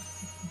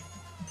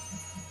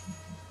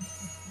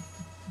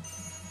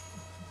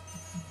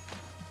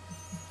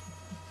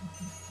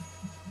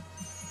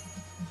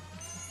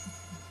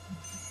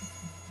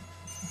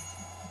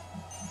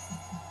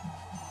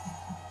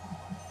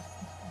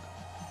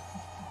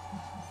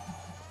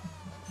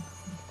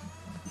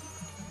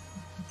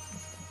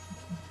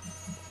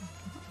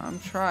 I'm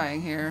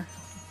trying here.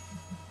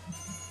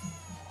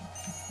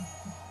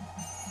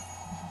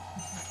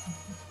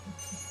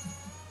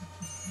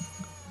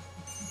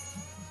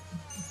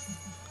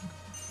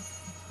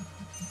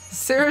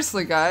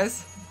 Seriously,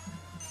 guys.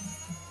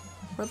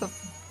 Where the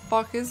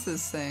fuck is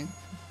this thing?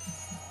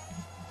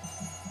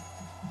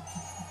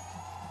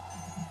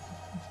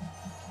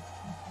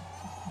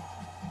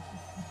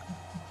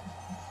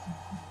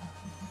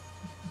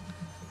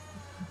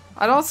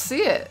 I don't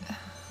see it.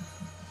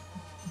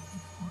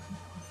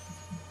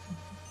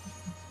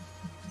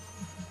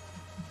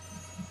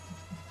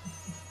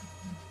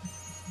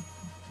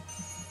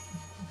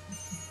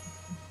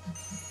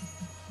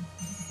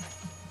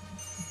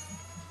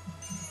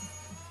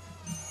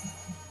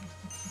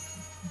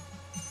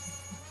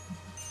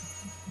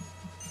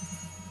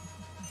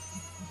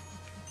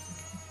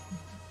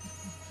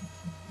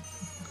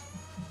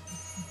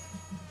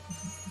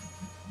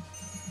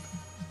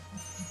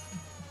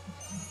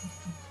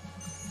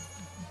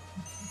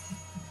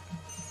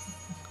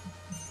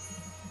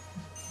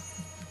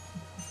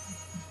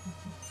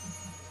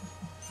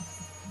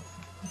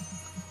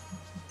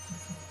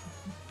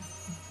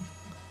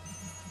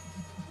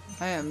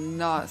 I am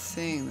not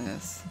seeing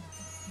this.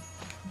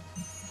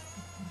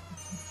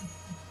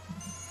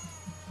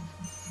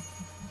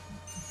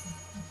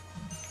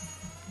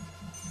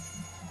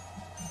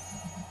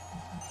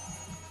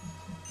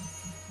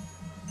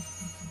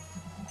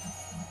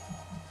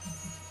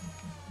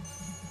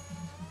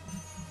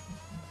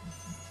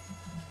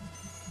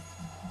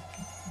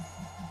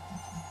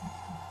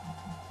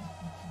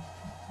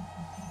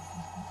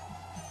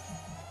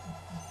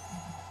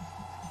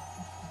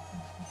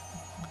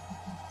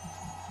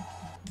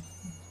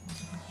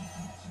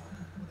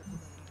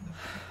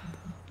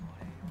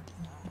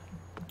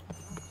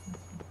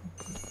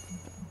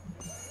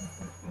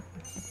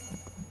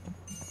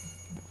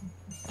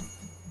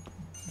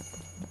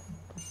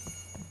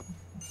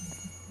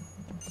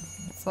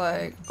 It's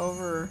like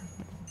over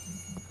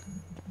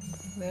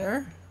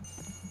there.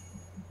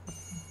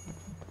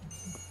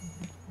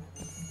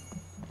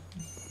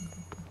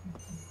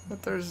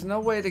 But there's no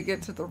way to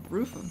get to the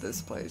roof of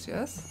this place,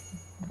 yes?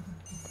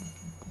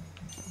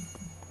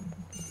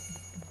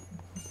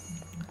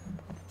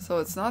 So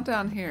it's not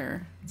down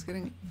here. It's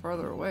getting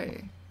farther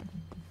away.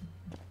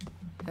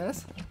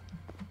 Yes?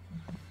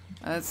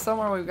 And it's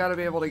somewhere we've got to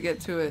be able to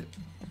get to it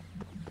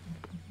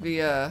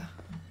via...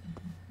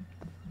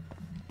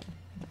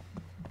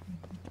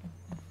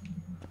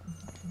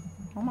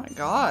 Oh my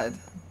god.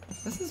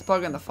 This is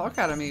bugging the fuck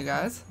out of me, you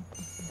guys.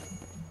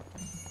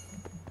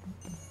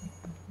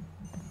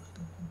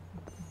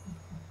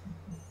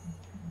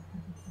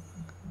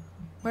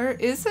 Where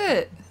is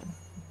it?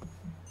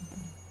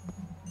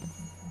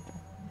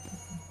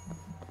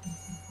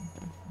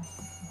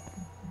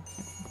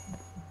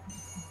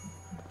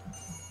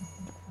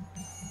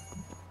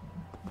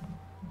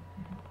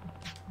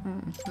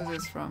 Who's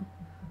this from?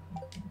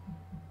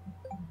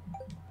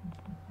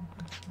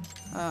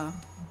 Oh,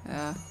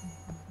 yeah.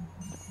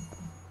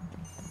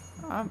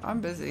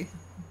 I'm busy.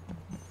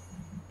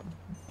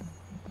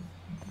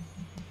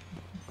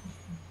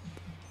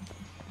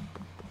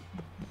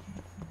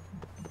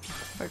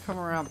 If I come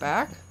around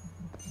back?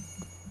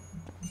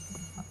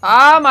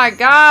 Oh my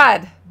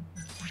god!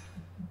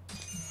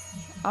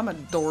 I'm a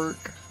dork.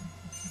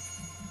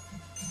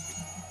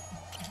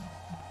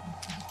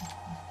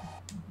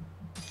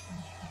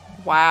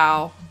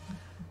 Wow.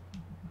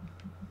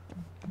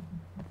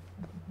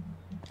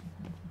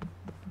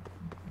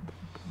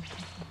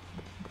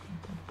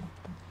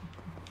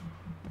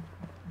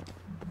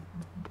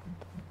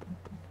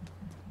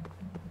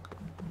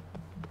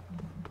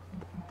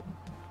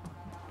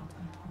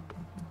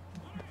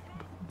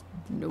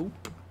 Nope.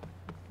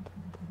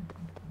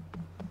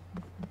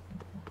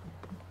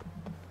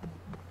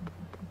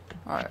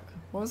 Alright,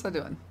 what was I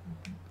doing?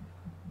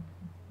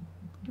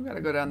 We gotta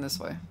go down this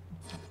way.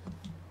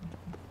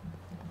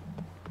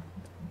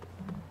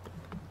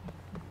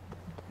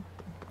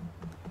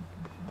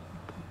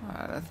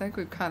 Alright, I think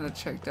we've kind of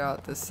checked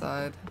out this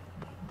side.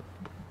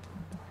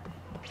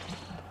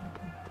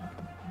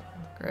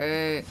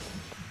 Great.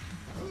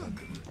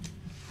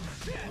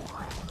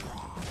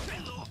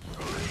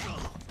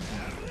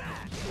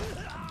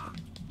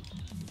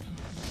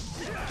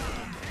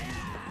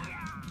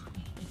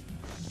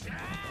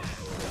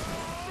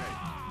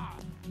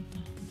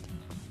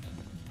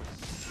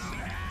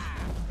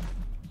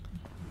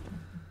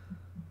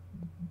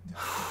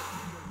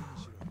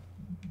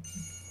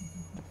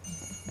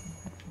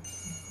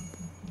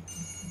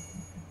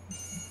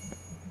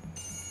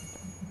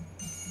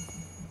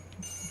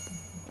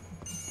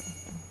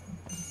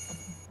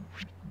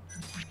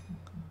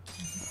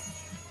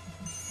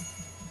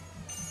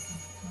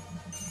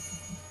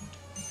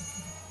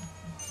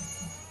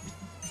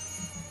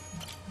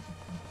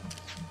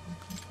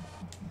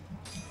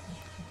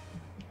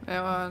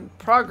 And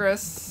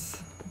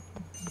progress.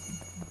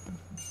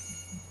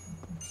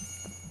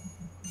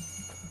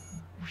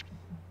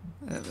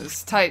 It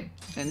was tight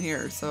in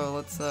here, so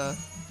let's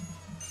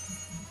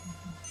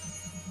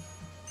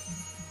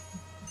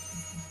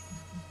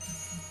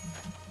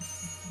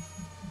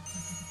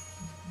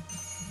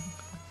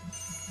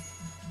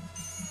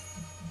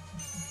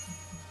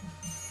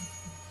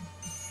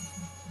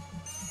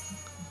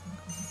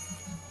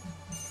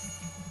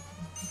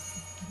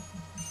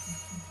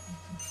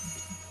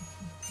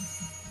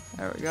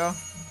there we go.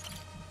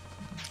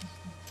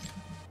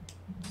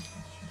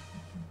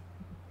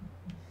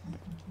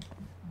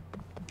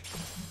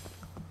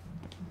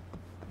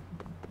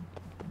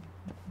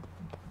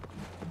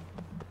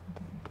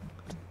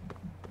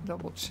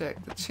 Double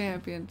check the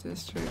champion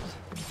district.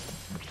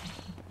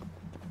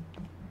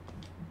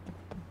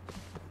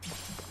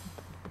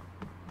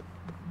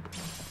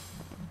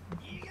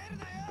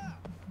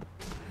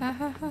 Ha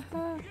ha ha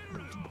ha.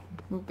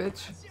 Move,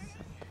 bitch.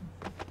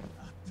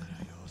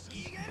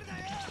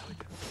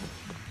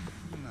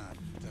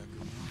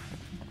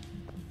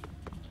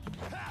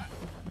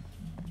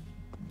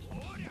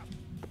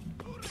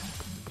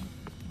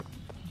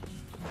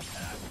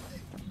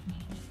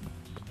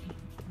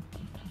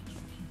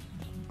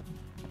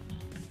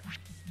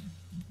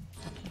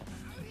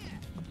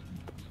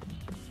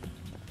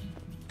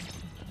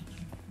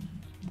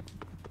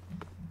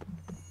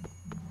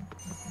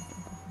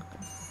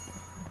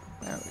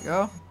 There we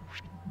go.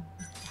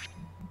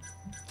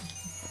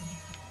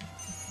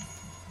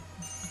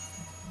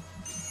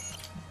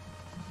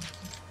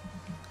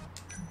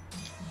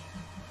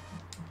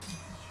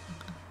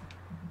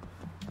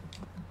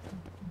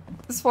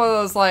 This is one of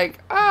those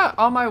like,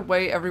 on my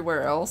way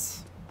everywhere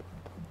else.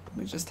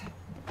 We just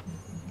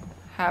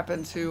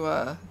happen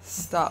to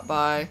stop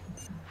by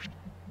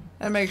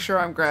and make sure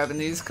I'm grabbing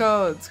these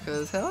codes,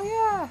 because hell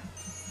yeah.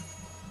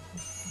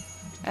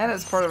 And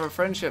it's part of a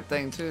friendship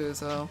thing too,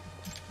 so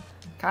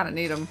kind of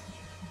need them.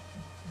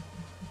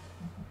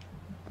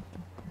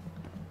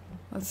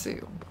 Let's see.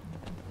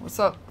 What's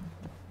up?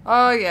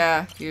 Oh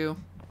yeah, you.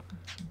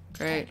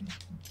 Great.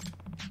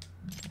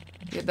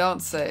 You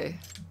don't say.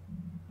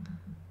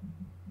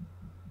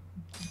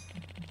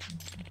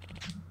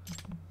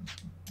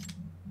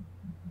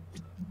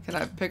 Can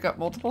I pick up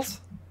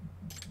multiples?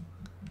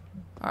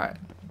 Alright.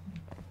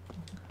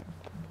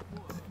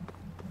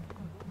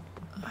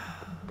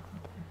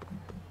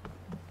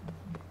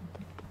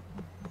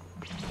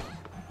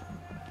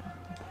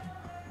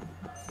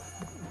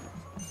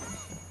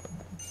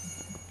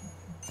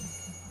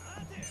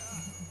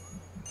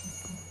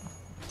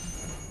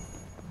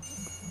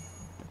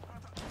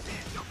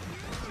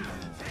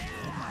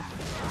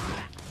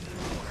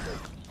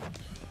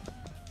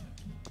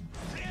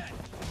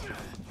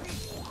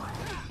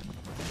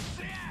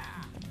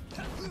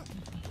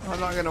 I'm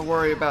not gonna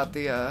worry about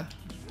the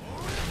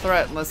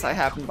threat unless I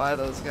happen by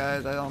those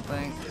guys, I don't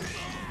think.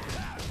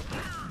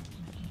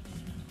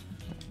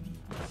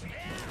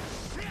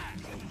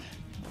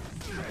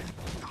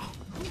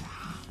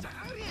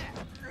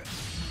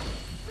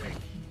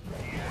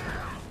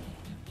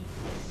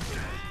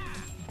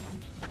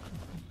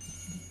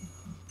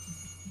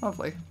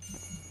 Lovely.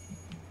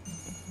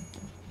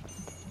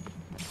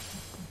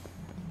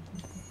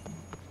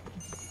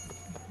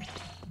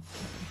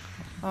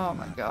 Oh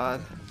my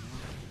god.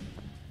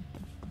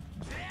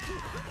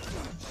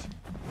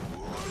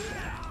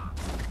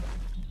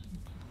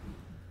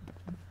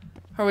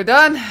 Are we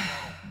done?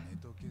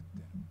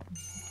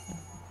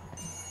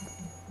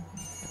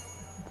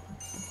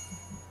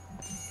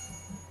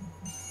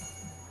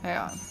 Hang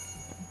on.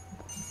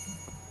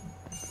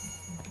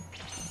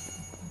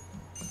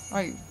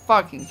 Are you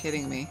fucking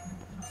kidding me?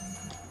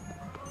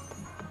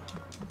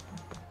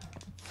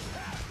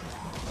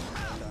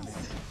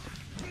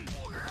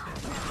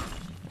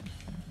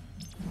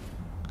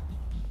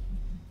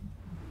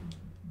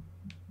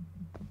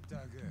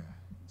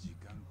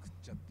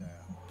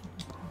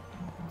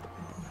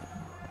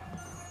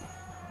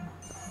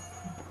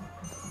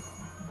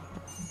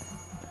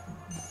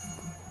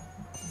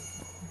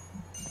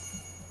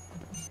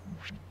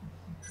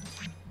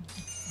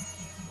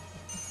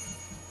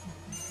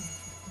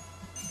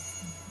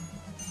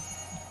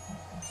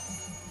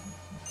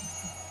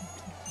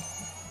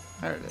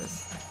 There it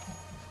is.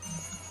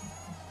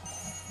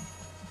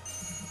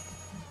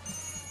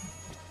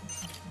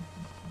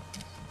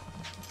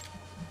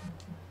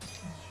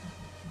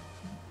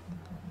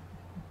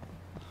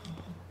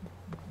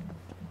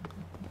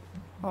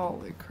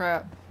 Holy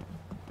crap.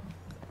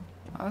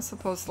 I'm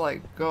supposed to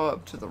like go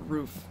up to the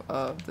roof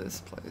of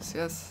this place.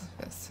 Yes?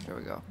 Yes, here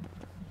we go.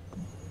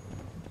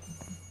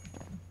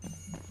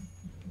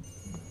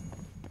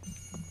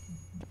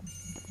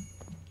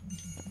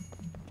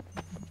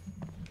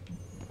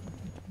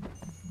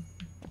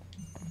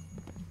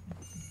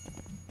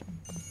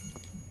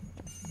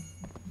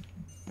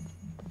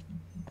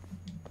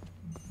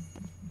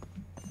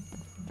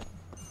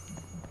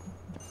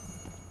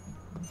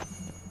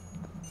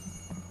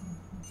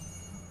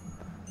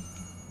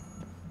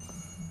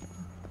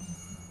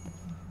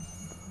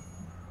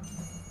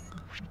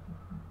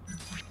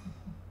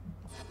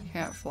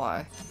 Can't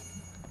fly.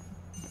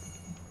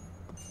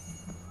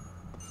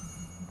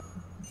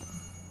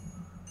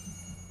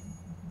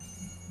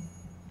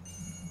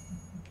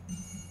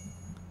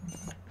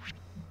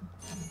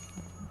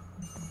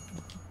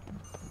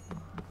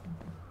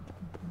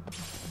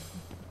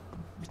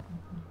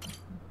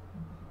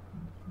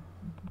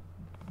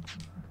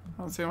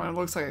 I don't see anyone who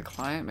looks like a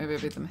client. Maybe I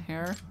beat them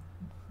here.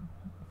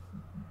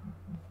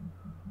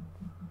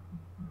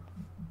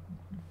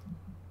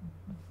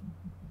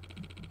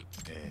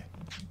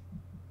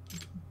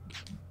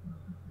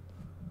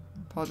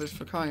 Apologies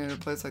for calling you to a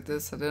place like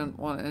this. I didn't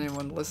want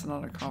anyone to listen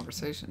on our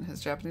conversation.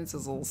 His Japanese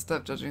is a little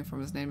stiff, judging from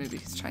his name. Maybe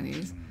he's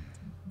Chinese.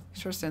 He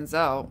sure stands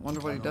out.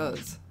 Wonder what he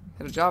does.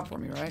 He had a job for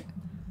me, right?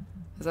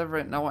 As I've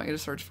written, I want you to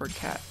search for a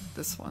cat.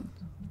 This one.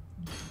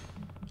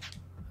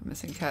 A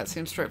missing cat.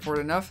 Seems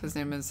straightforward enough. His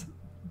name is...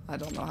 I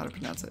don't know how to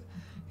pronounce it.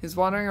 He's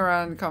wandering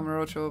around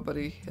Kamurocho, but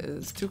he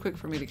is too quick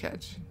for me to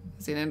catch.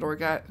 Is he an indoor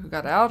cat who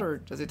got out, or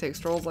does he take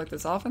strolls like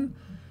this often?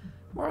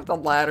 More of the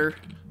latter.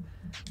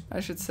 I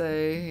should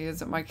say he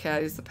isn't my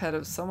cat. He's the pet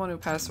of someone who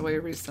passed away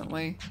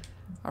recently.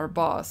 Our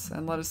boss.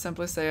 And let us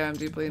simply say I am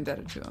deeply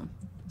indebted to him.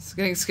 It's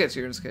getting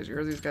sketchier and sketchier.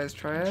 Are these guys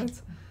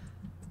triads?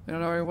 We don't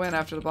know where he went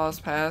after the boss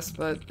passed,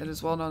 but it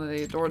is well known that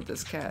he adored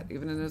this cat.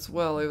 Even in his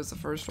will, it was the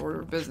first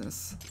order of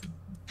business.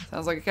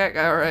 Sounds like a cat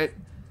guy, alright.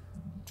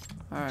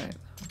 Alright.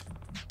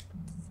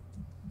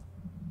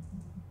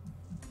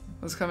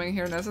 Was coming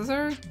here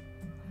necessary?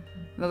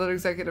 Another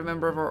executive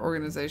member of our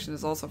organization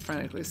is also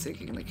frantically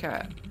seeking the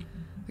cat.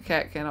 The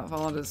cat cannot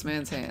fall into this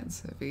man's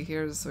hands. If he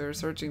hears we are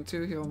searching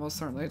too, he will most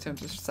certainly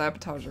attempt to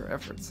sabotage our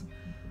efforts.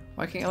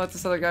 Why can't you let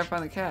this other guy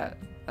find the cat?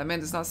 That man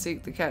does not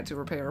seek the cat to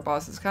repay our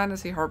boss's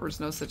kindness. He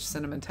harbors no such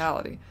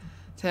sentimentality.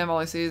 To him,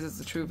 all he sees is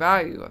the true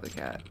value of the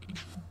cat.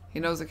 He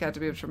knows the cat to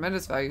be of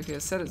tremendous value. He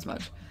has said as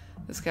much.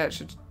 This cat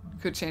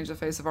could change the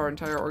face of our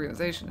entire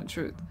organization, in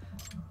truth.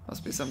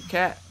 Must be some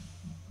cat.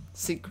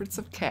 Secrets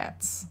of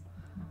cats.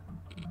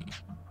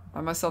 I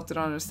myself did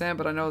not understand,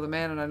 but I know the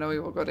man, and I know he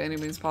will go to any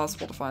means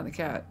possible to find the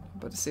cat.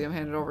 But to see him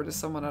handed over to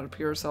someone out of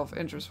pure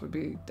self-interest would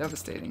be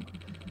devastating.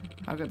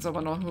 How can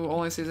someone who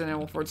only sees an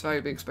animal for its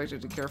value be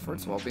expected to care for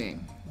its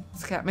well-being?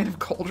 Is the cat made of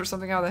gold or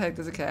something? How the heck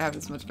does a cat have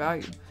this much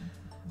value?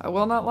 I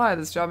will not lie,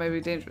 this job may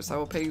be dangerous. I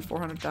will pay you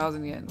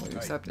 400,000 yen. Will you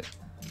accept it?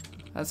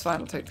 That's fine,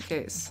 I'll take the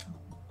case.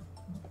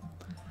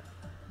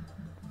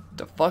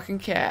 The fucking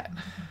cat.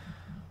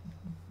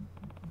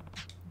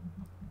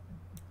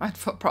 I'd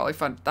probably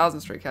find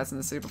 1,000 stray cats in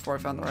the city before I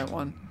found the right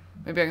one.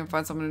 Maybe I can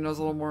find someone who knows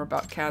a little more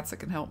about cats that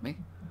can help me.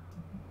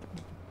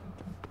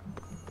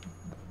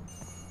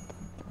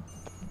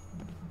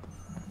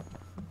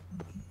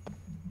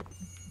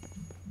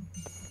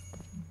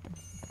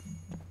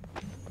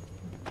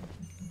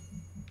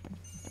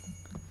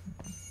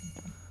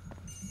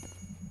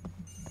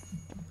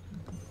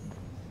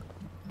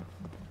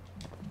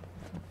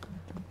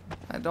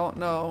 I don't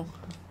know.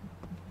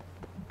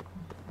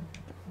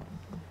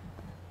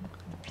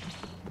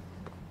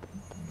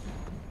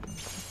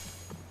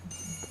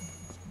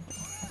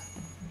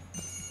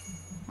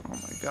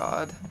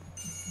 God.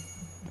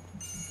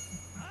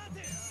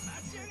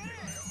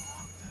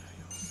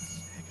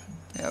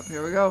 Yep,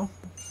 here we go.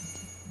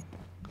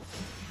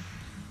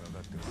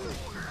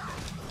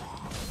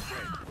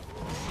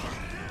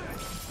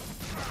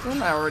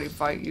 Didn't I already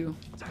fight you?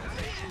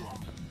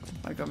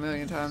 Like a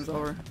million times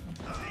over.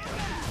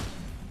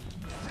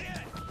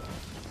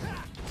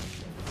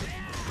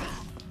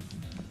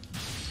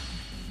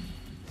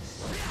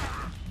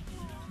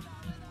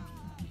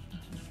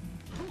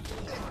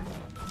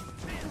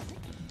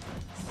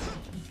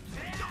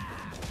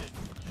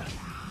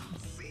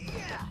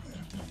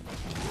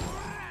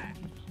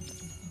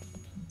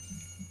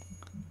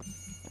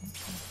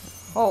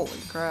 Holy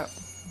crap.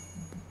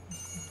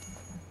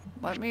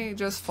 Let me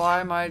just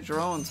fly my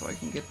drone so I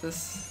can get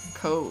this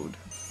code.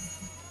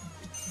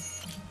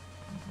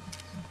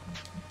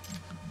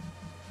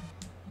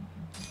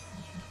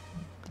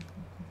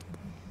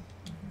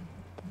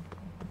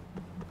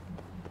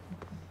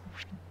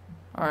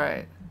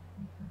 Alright.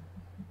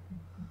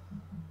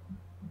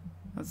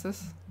 What's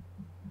this?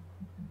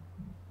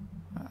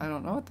 I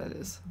don't know what that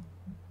is.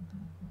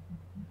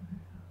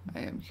 I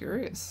am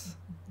curious.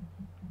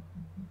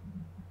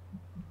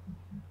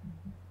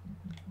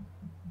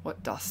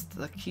 What does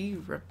the key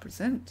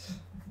represent?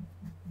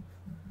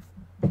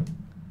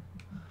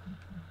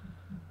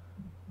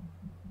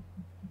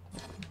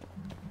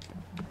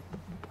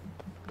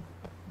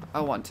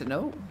 I want to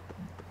know.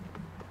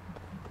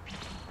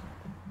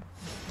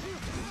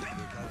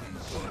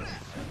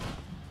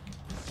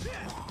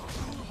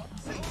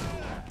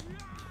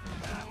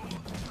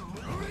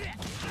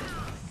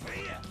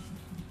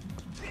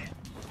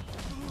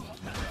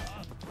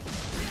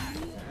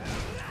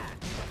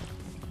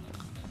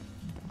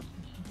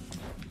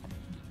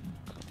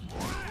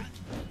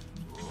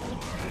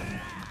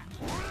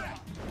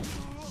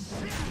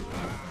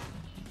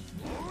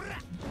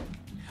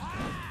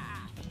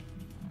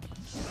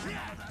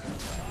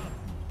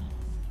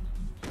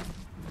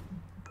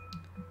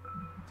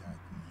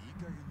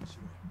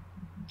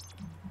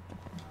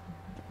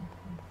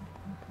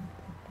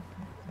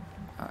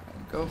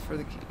 Go for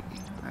the key.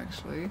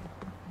 Actually,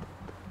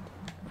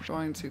 we're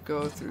going to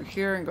go through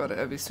here and go to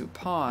Ebisu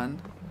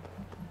Pond.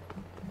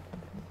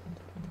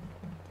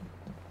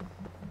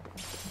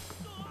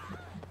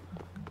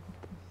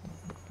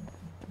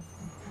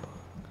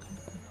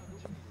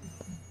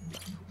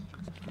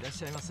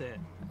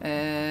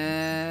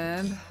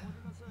 And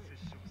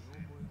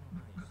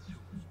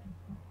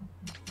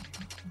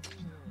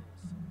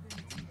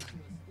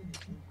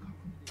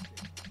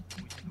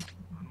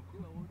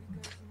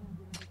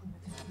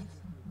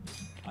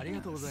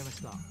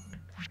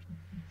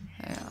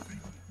hang on.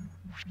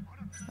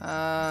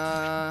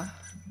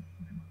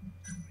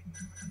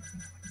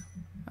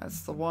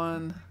 That's the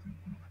one.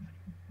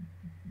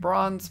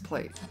 Bronze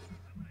plate.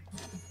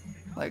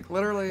 Like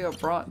literally a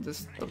bronze,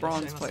 just the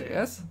bronze plate.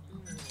 Yes.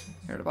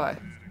 Here to buy.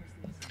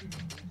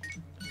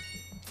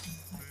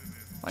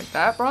 Like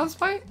that bronze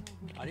plate?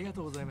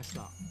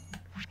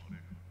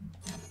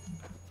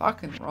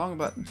 Fucking wrong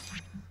button.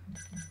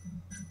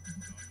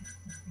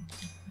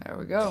 There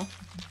we go.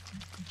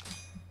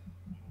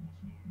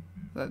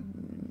 That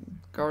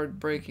guard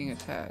breaking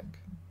attack.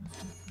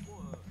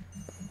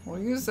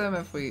 We'll use them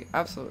if we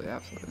absolutely need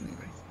it.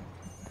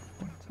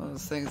 It's one of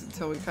those things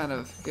until we kind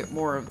of get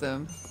more of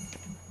them.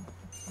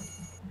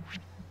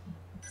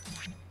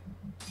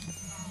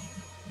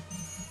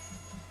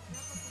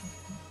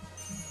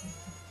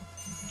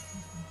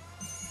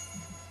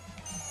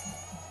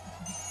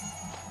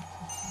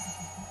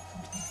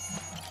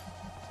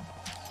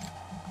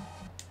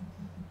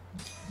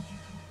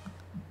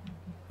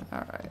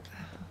 Alright.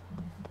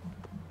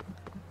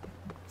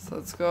 So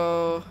let's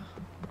go.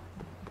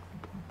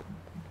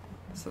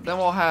 So then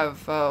we'll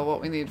have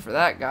what we need for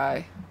that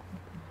guy.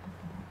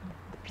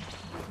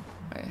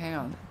 Wait, hang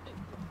on.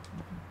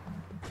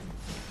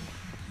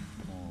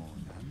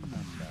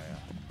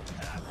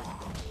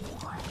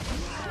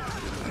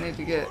 I need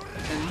to get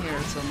in here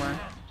somewhere.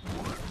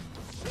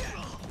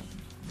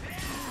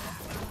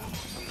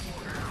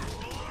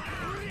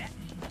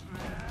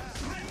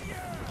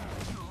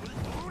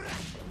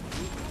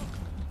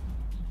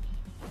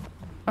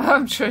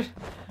 I'm trying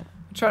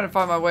to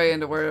find my way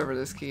into wherever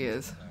this key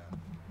is.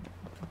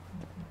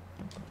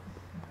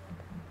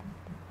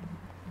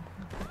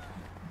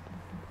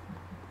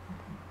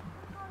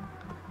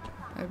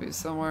 Maybe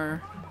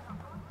somewhere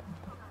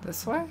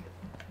this way?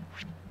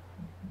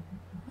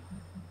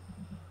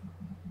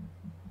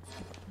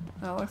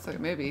 No, it looks like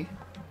maybe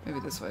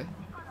this way.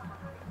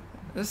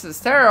 This is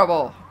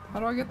terrible! How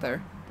do I get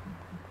there?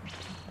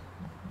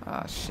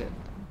 Ah, shit.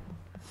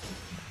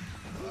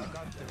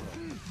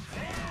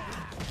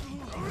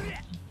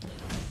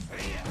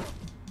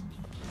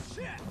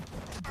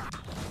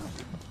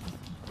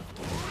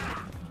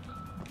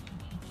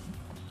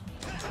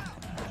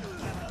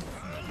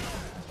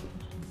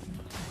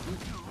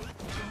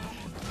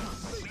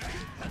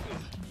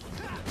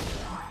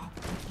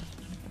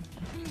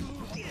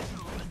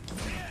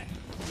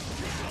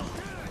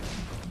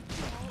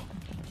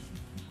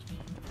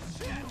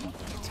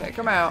 Take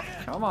him out.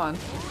 Come on.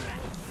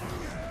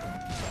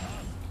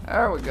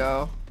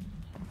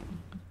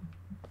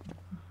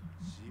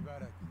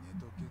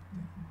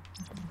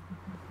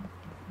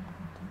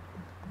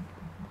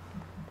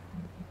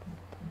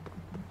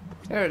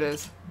 There it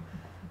is.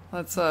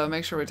 Let's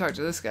make sure we talk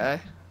to this guy.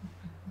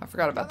 I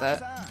forgot about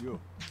that.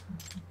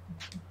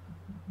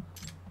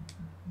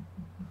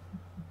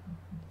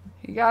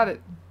 He got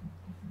it.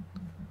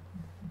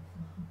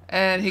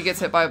 And he gets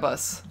hit by a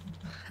bus.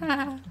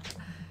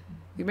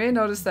 You may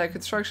notice that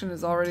construction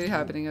is already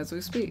happening as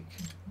we speak.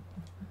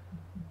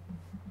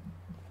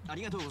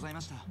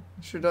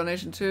 It's your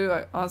donation too.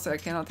 Honestly, I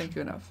cannot thank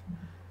you enough.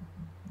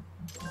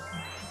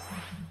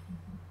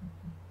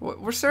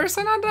 We're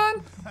seriously not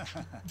done?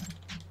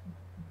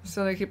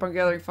 Still need to keep on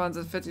gathering funds.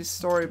 A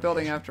 50-story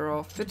building after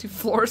all. 50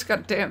 floors?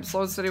 God damn,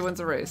 Sloan City wins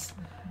the race.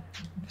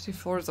 50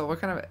 floors though. What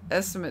kind of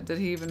estimate did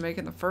he even make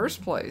in the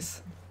first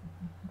place?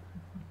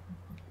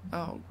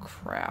 Oh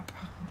crap.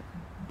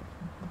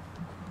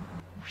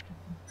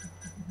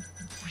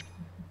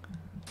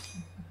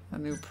 A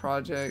new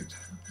project.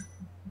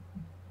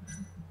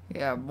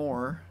 Yeah,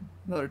 more.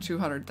 Another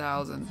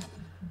 200,000.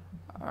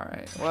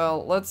 Alright,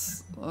 well,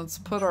 let's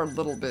put our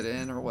little bit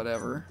in or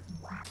whatever.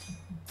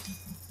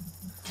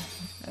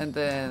 And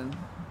then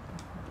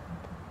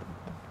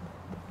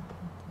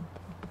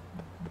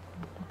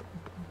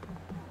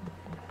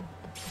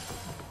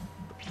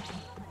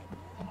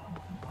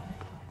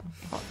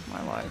fuck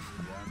my life.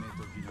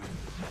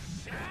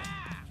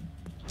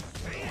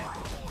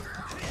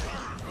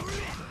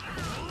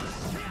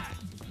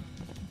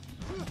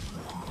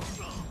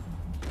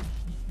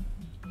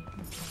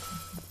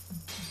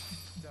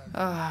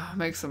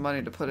 Make some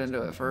money to put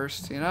into it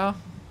first, you know?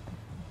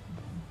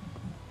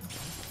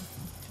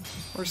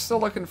 We're still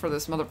looking for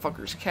this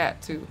motherfucker's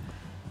cat, too.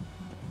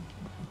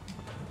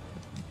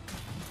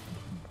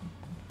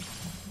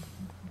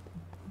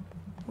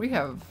 We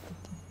have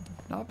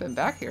not been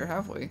back here,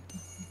 have we?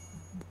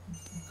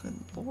 Good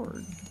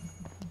lord.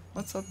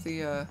 What's up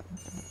the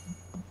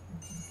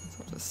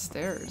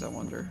stairs, I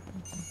wonder?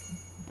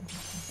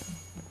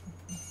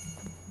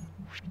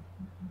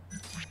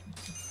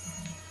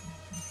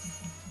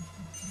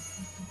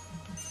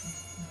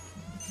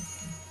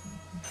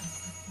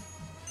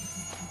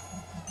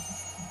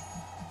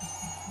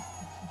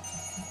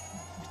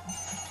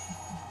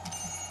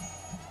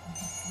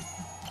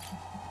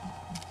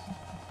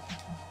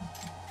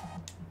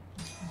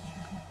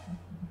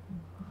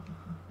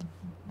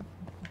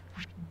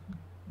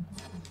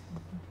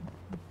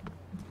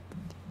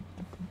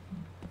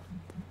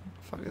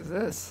 What the fuck is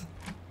this?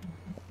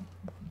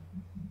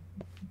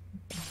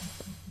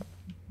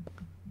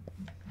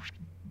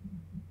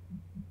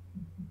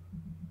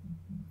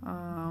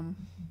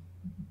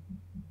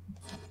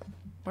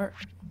 Where?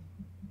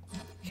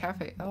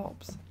 Cafe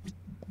Alps.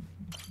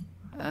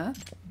 Huh?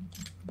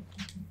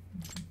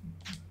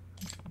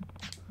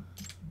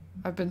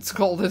 I've been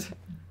scolded. The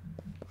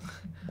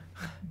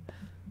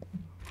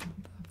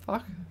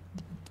fuck?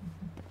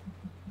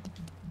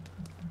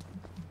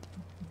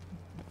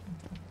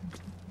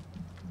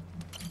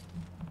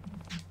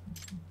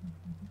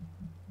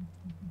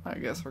 I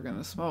guess we're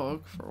gonna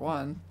smoke for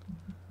one.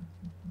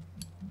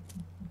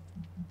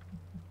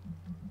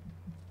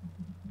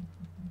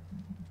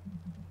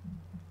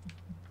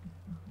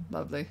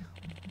 Lovely.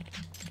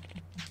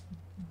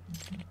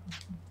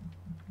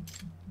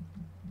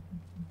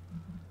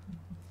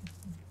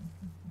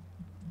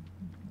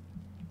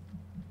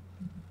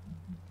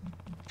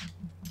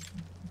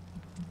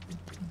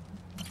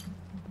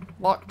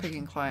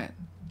 Lock-picking client.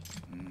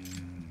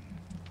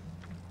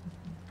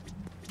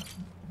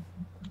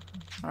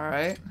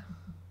 Alright.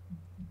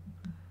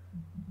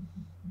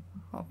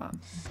 Hold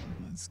on.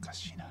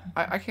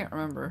 I can't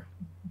remember.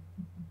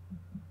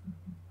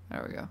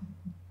 There we go.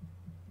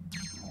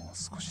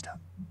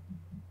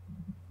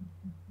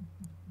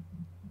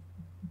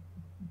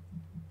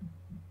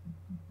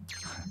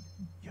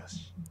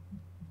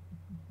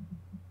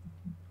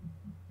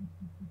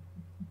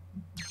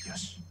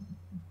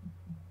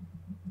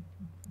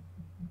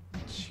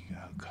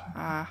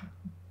 Ah.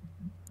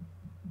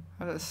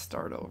 How does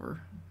start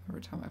over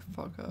every time I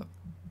fuck up?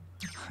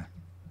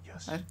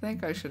 I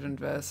think I should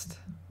invest.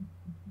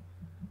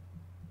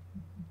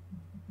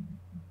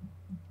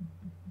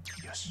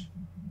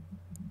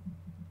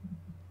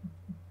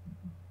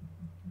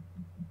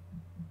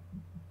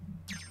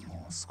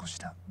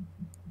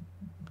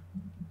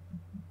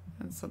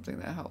 And something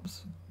that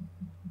helps.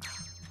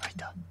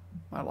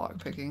 My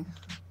lock picking.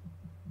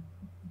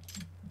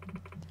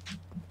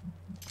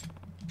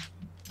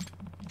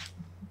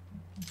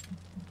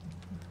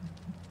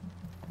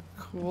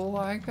 Cool,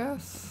 I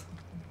guess.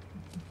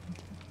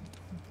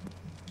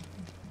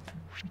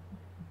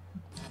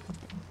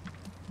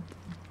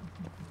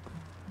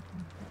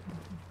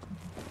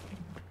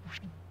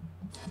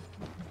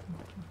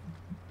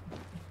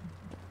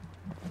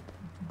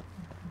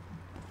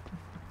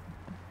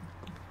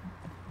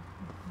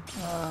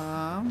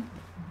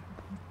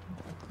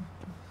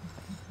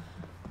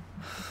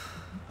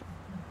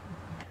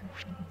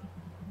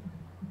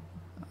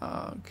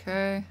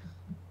 Okay.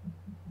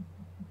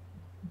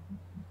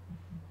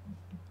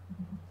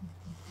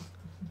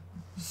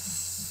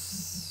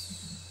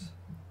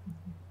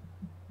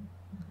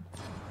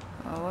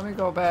 Let me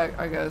go back,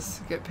 I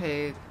guess, get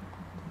paid.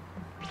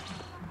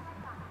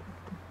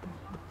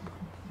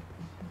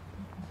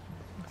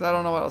 'Cause I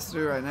don't know what else to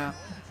do right now.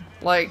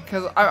 Like,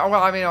 cause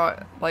I mean,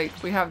 like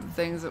we have the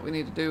things that we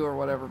need to do or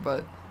whatever,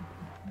 but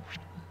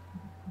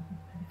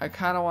I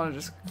kind of want to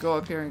just go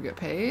up here and get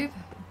paid,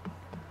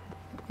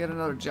 get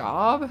another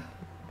job,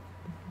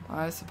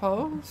 I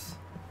suppose.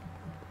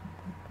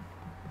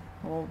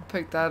 We'll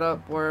pick that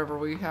up wherever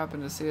we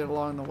happen to see it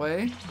along the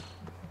way.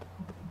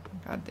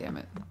 God damn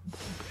it.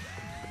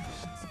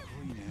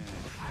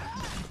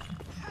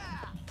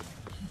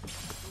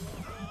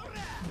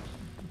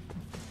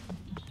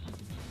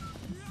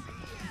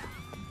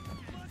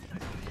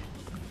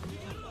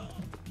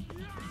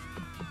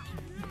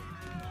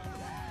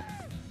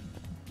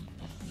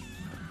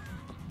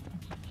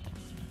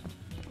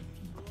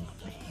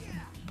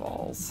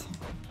 Balls.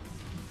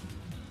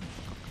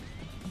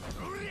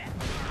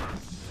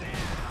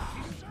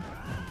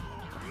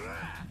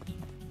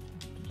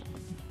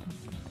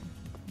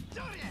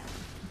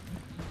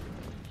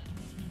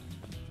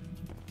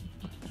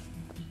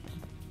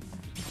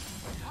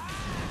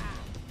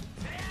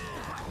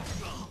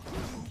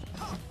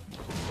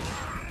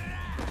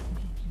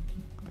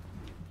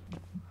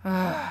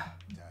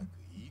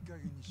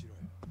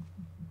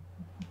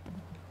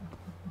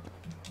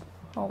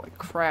 Holy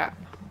crap.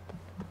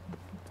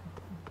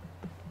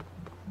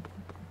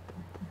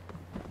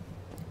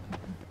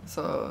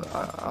 So,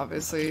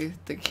 obviously,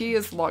 the key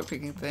is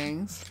lockpicking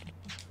things.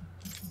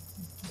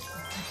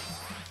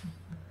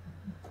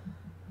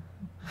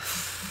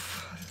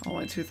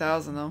 Only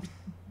 2,000 though.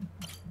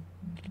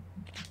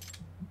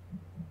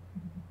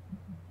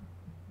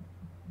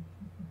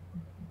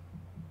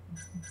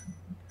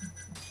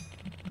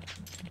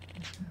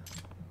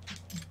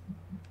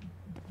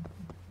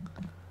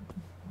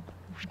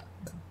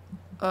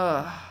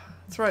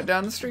 It's right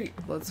down the street.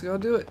 Let's go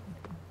do it.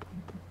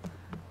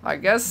 I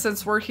guess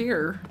since we're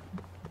here,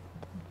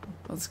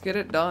 let's get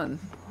it done.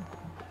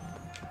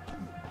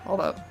 Hold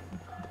up.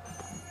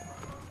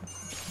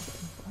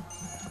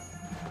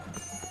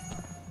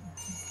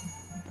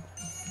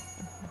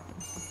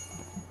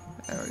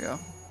 There we go.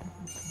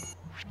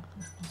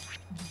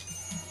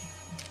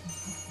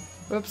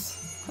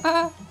 Whoops.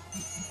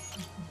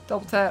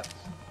 Double tap.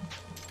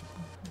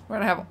 We're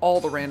gonna have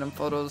all the random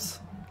photos.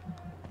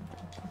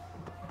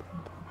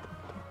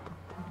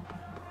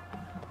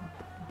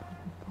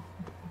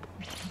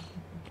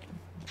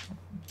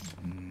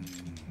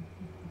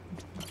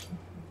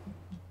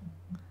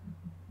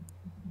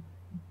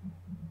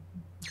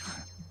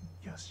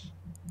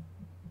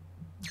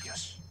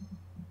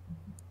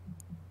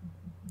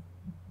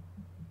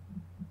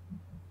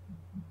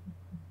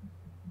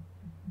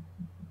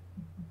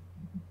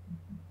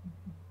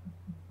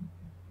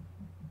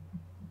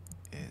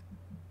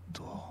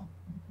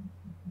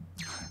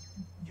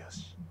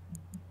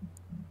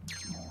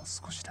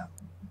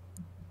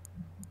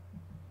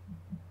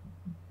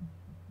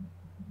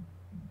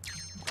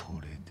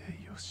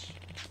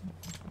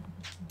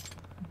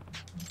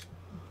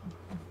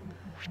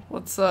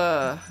 What's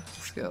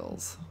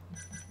skills?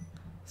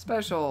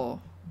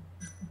 Special.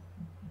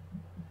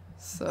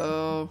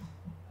 So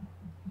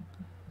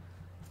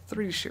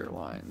 3 shear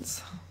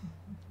lines.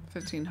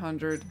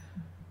 1,500.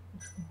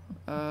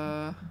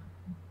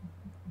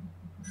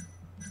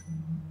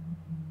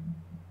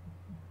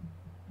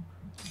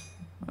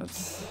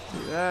 Let's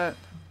do that.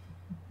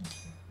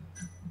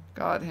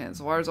 God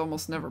hands. Wires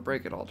almost never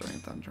break at all during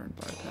Thunder and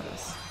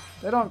Bypass.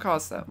 They don't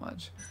cost that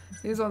much.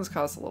 These ones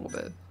cost a little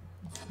bit.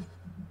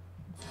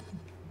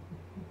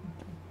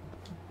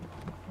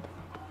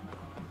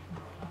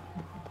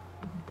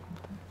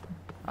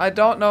 I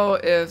don't know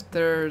if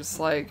there's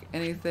like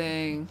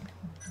anything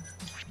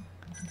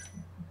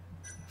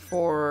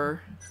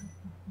for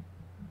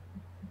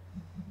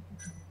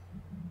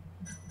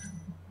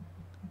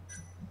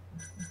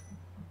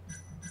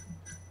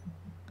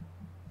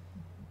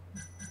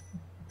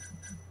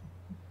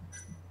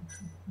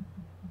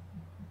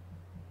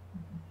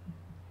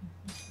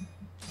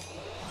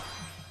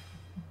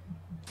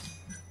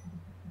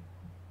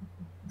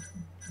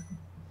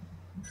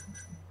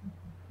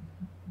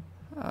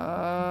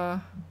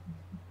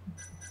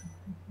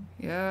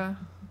yeah.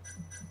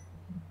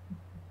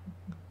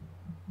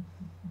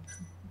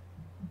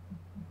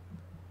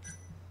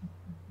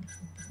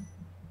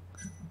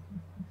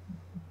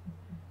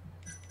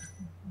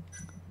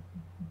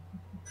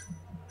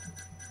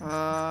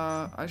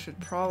 I should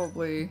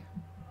probably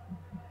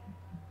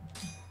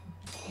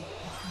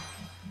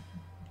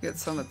get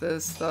some of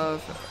this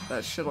stuff.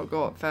 That shit'll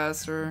go up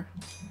faster.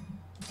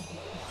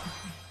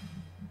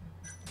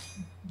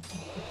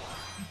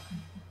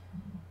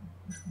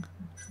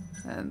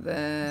 And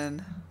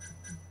then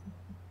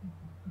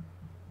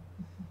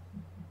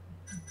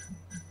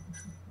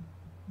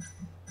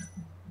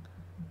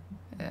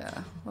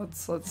yeah,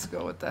 let's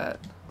go with that.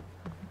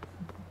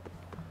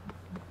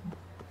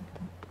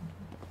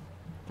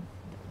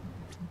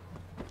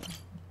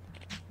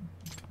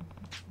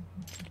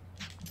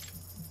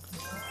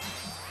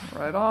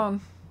 Right on.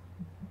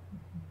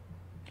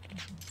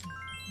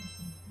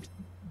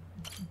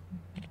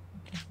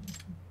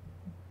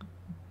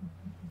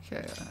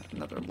 Okay,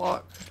 another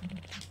lock.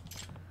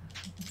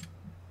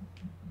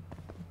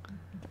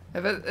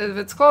 If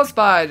it's close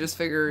by, just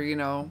figure, you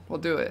know, we'll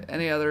do it.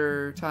 Any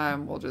other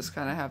time, we'll just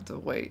kind of have to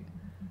wait.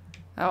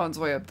 That one's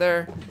way up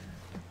there.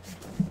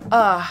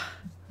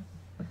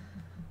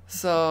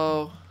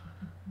 So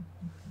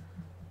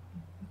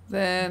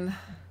then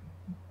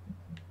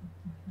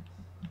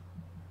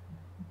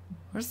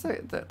where's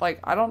the like,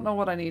 I don't know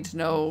what I need to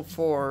know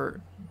for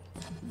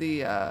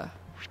the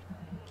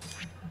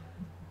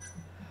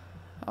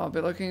I'll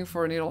be looking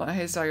for a needle in a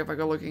haystack if I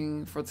go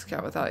looking for this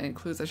cat without any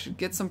clues. I should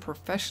get some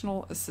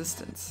professional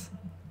assistance.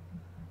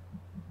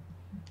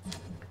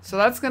 So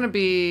that's gonna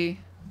be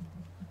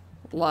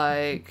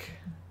like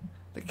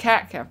the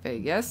cat cafe,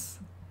 yes?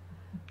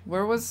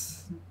 Where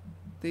was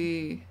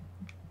the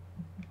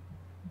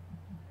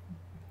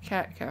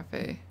cat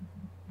cafe?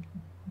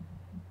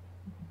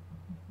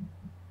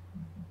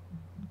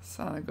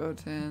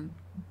 Sanagoten.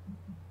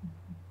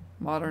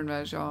 Modern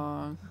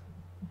Mahjong.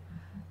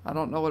 I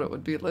don't know what it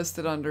would be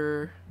listed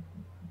under.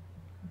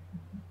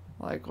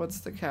 Like,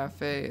 what's the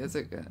cafe? It's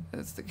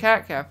the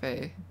cat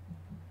cafe.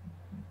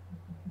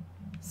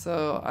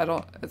 So, I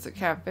don't, it's a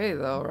cafe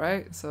though,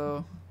 right?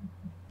 So,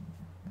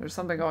 there's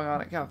something going on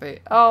at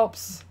Cafe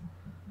Alps.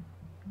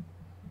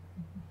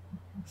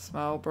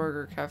 Smile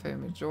Burger, Cafe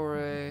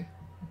Maggiore.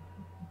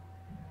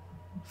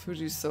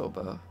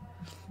 Fujisoba.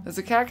 Is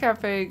the cat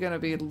cafe gonna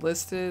be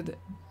listed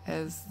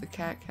as the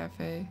cat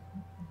cafe?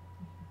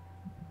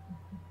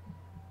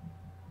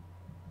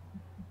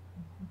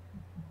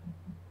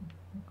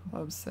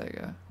 Club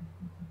Sega.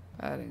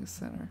 Batting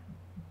Center.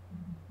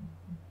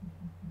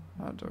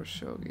 Outdoor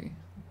Shogi.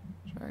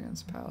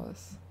 Dragon's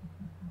Palace.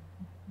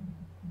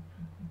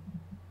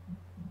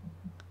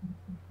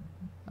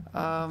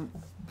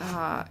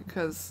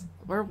 Because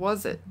where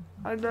was it?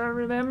 I don't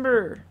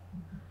remember.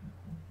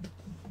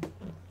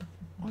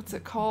 What's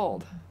it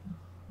called?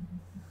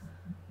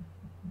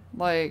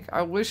 Like,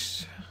 I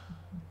wish...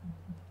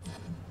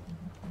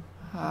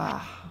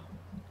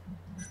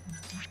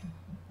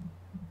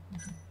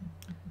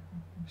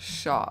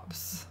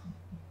 Shops.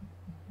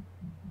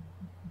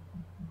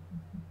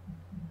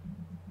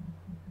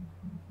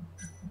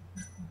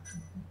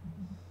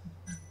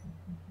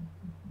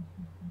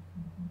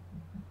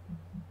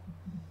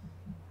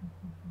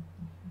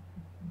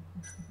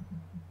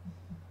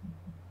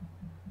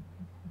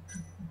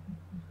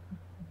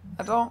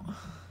 I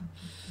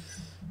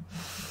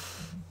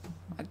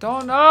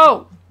don't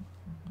know.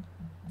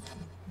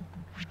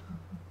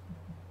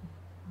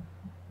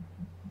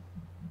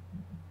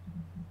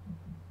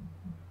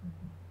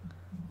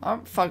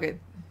 Fuck it.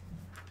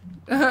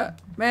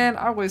 Man,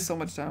 I waste so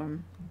much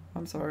time.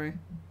 I'm sorry.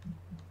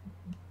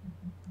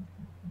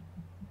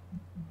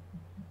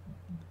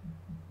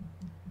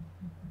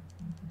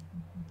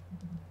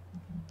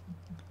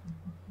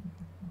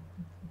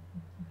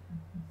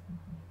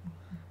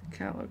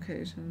 Cat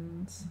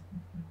locations.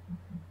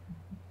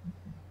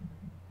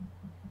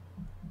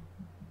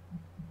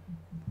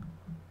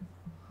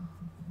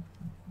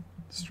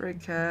 Stray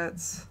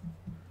cats.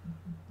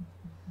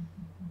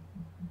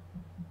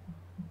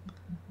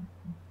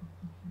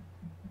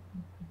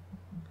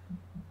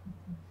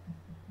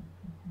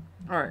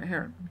 Alright,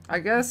 here. I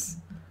guess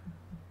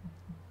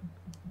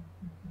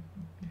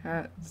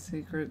cat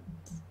secrets,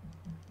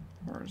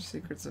 or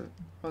secrets of,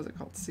 what is it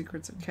called?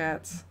 Secrets of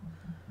cats.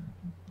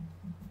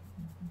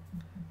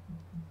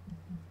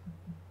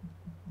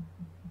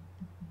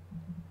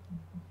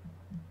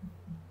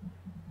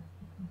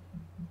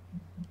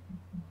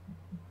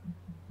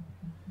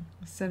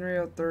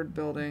 Senrio third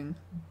building.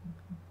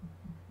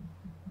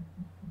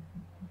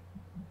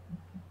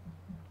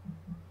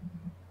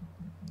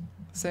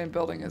 Same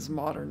building as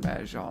Modern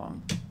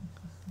Mahjong.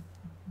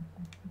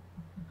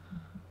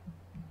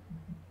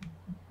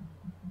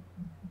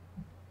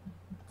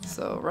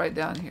 So right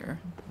down here.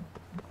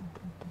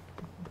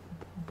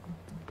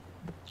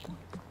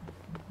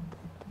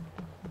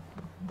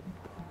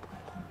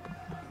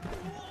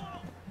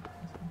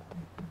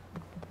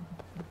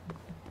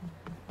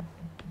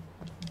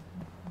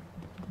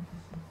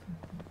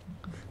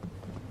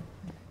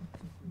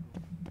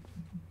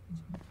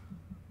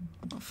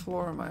 What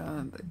floor am I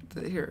on?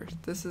 Here,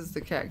 this is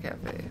the cat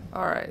cafe.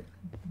 All right.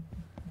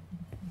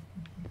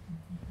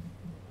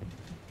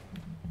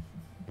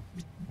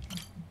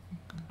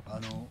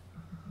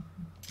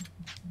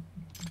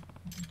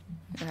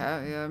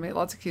 Yeah, I made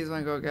lots of keys when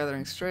I go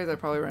gathering strays. I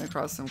probably ran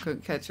across them,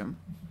 couldn't catch them.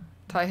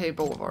 Taihei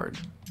Boulevard.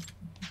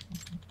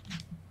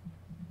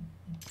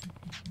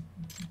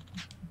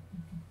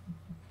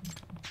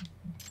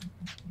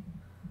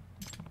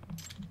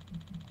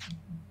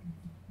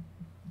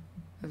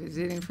 If he's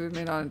eating food,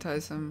 may not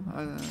entice him. I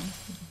don't know.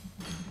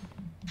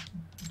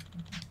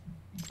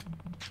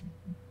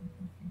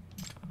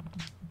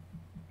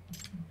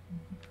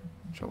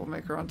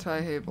 Troublemaker on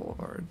Taihei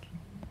Boulevard.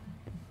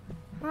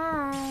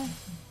 Hi.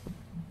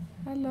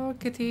 Hello,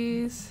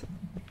 kitties.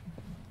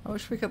 I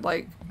wish we could,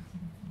 like,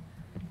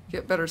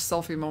 get better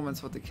selfie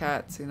moments with the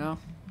cats, you know?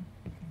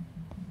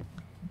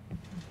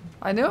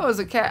 I knew it was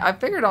a cat. I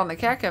figured on the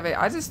cat cafe.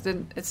 I just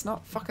didn't. It's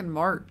not fucking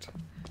marked.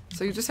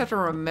 So you just have to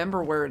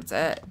remember where it's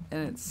at.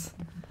 And it's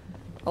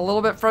A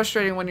little bit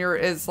frustrating when you're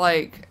as,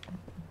 like,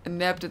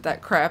 inept at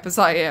that crap as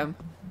I am.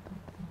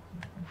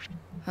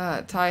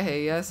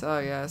 Taihei, yes? Oh,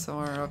 yeah,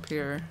 somewhere up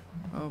here.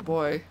 Oh,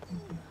 boy.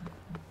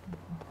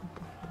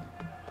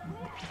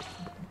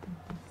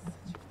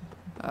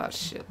 Ah,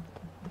 shit.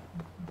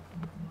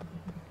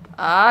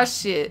 Ah,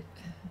 shit.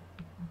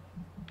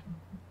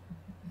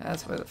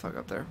 That's way the fuck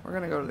up there. We're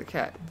gonna go to the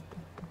cat.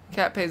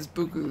 Cat pays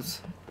bukus.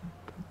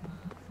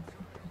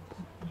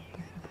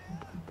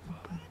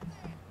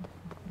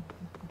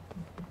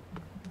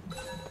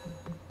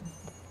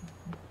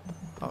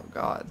 Oh,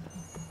 God.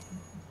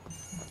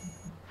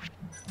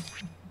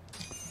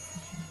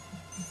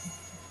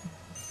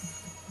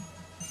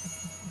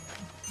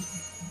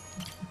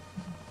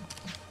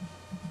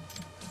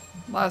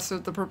 Last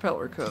of the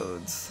propeller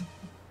codes.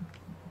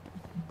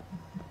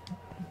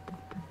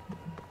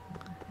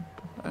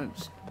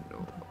 Just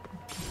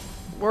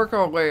work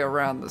our way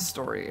around the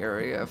story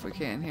area if we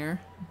can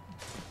here.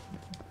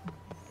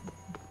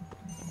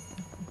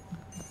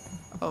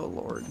 Oh,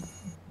 Lord.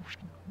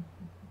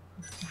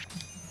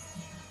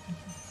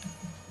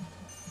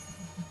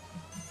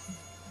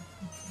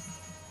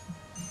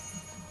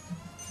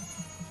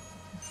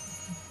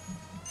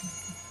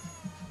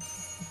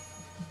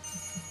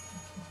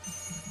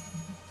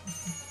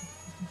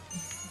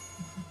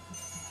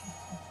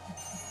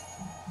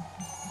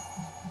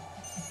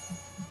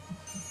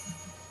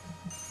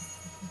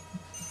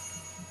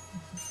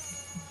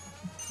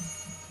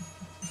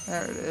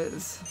 There it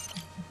is.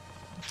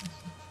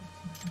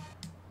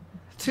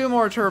 2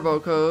 more turbo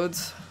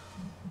codes.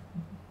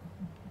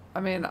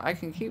 I mean, I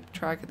can keep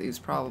track of these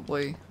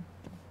probably.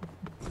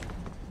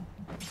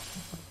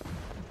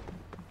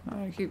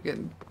 I keep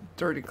getting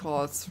dirty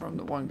cloths from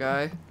the one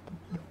guy.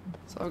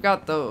 So I've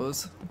got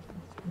those.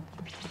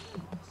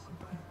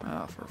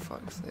 Oh, for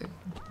fuck's sake.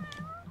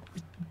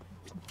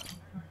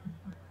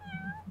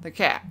 The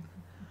cat.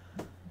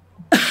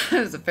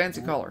 It's a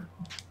fancy color.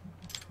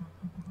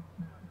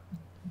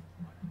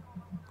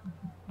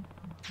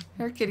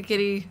 Here, kitty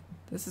kitty.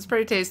 This is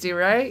pretty tasty,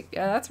 right?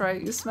 Yeah, that's right.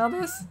 You smell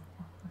this?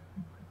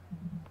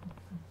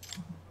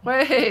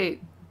 Wait!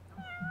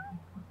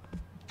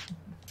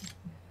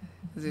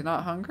 Is he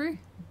not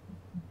hungry?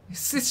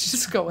 He's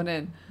just going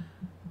in.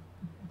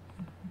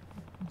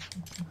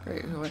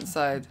 Great, who went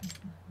inside?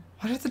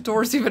 Why are the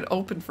doors even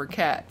open for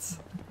cats?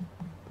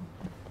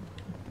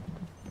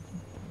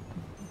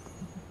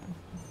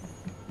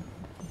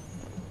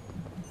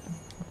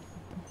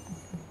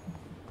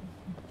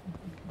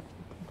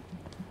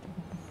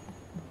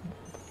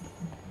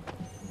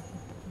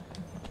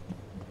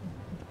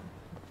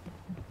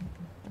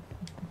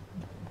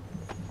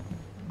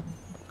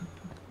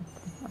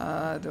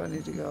 Do I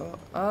need to go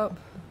up?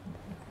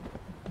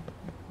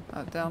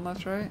 Down,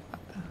 left, right?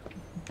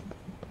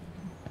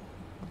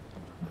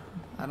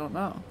 I don't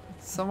know.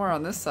 Somewhere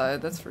on this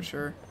side, that's for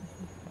sure.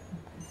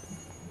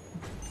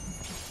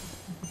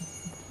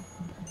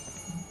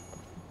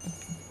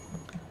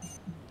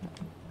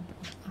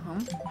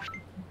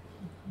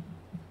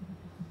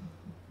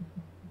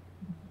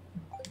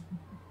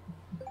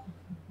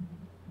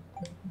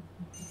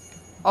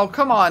 Oh,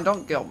 come on,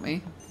 don't guilt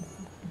me.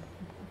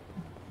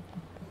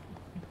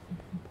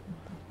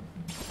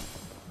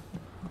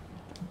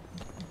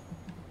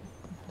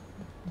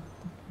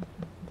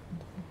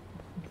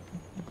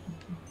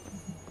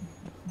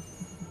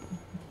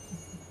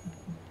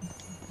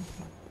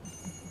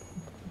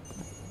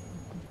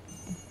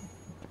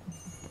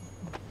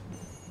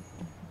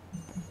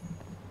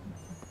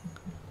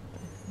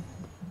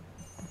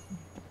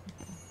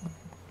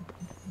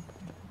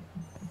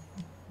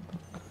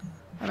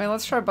 I mean,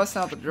 let's try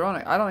busting out the drone.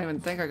 I don't even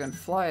think I can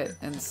fly it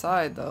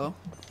inside, though.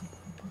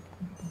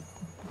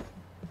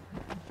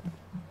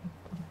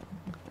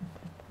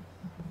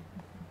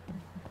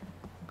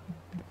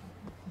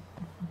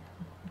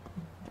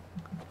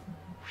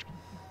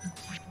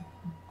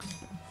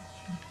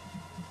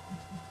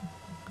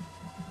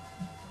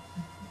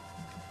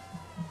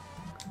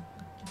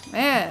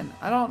 Man,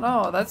 I don't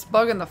know. That's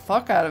bugging the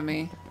fuck out of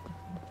me.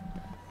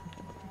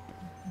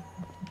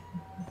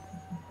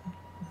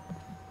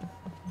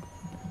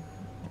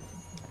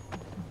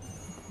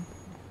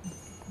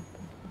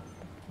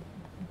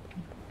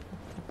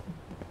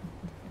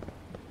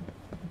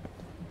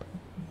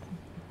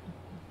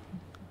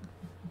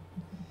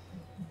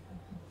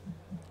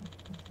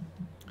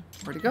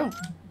 Where'd he go?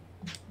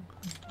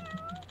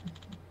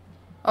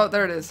 Oh,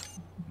 there it is.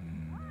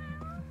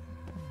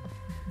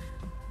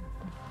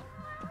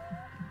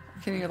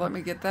 Can you let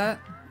me get that?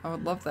 I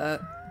would love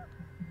that.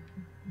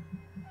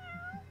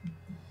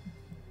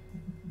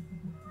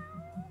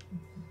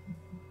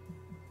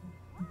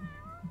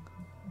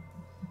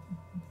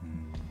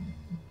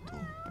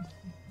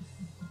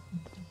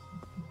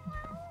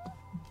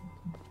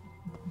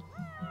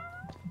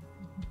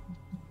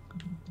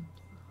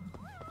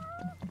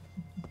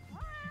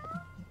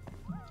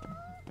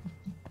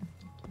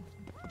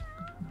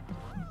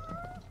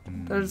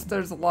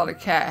 There's a lot of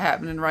cat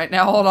happening right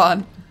now. Hold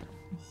on.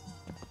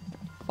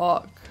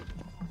 Fuck.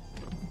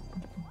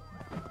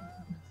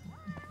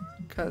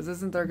 Because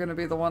isn't there going to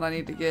be the one I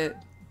need to get?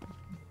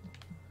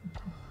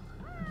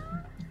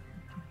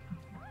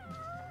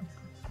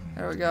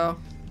 There we go.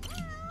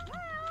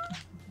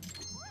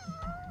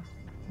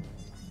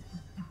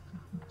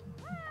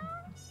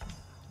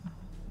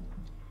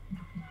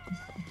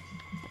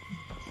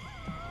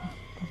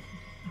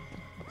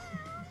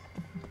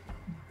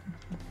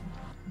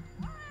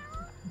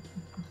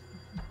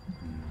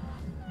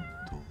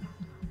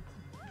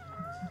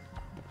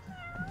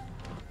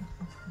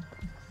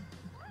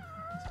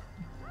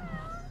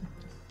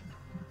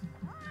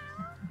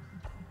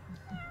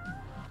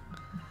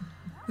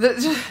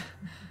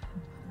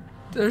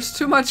 There's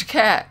too much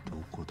cat.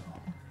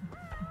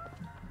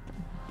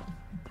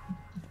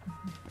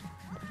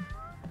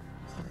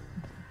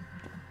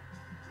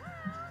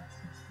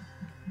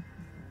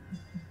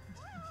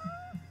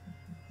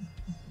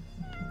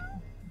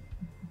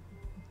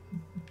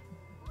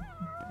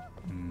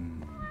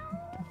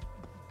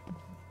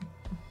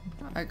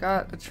 I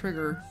got a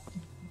trigger.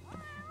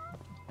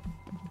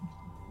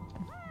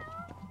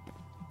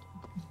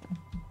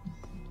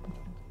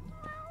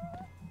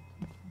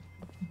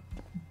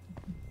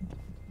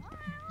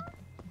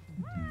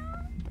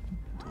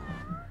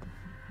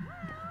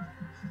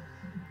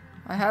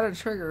 I had a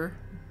trigger.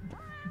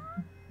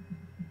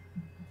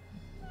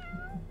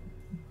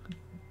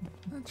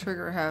 The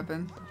trigger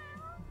happened.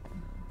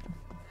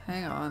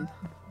 Hang on.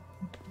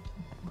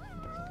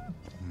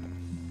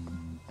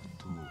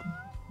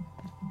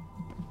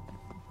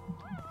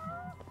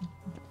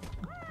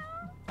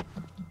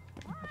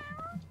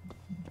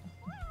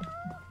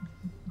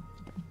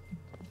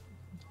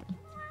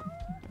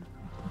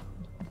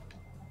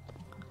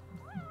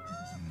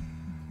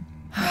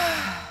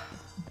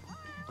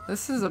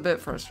 This is a bit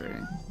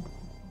frustrating.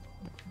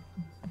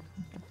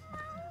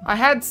 I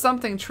had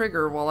something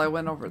trigger while I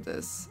went over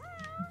this,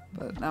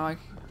 but now and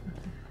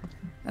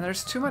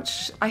there's too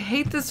much. I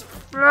hate this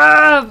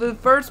the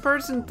first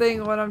person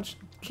thing when I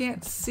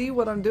can't see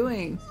what I'm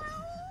doing.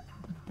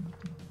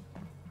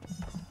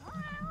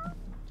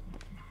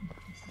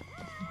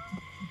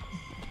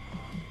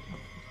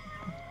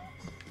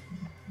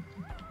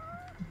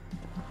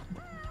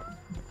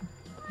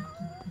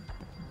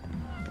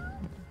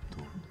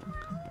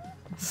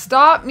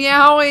 Stop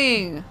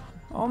meowing!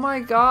 Oh my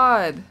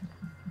god.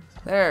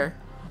 There.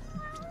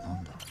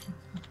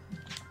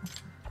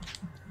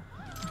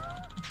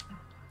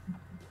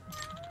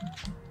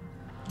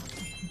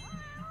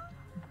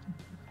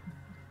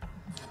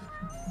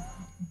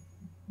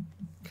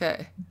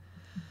 Okay.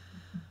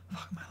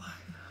 Fuck my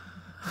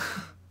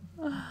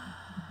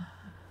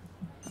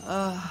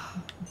life.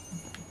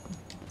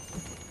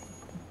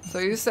 So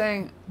you're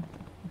saying...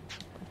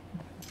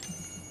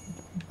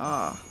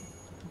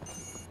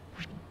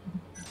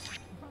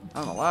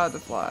 I'm allowed to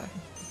fly.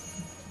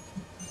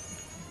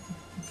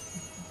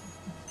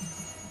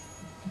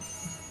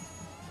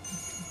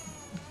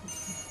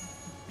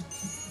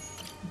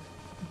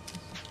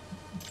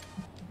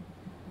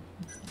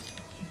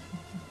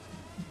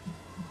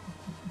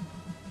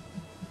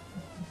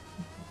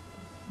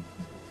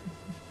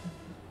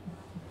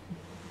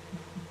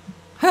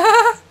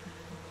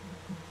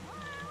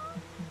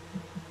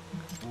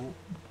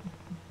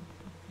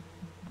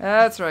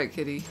 That's right,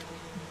 kitty.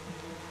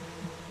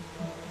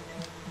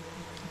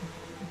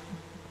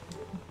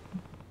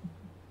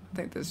 I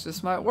think this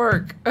just might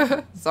work.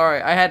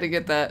 Sorry, I had to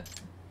get that.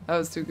 That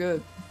was too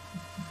good.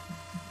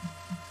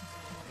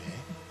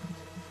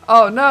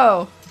 Oh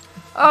no!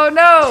 Oh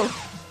no!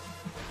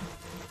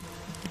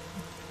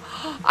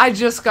 I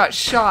just got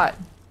shot.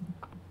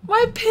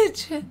 My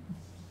pigeon!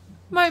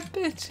 My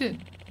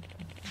pigeon!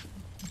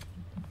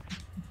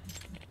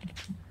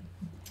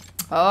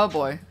 Oh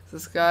boy.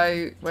 This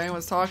guy Wayne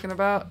was talking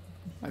about?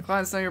 My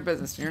client's none of your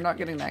business, and you're not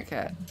getting that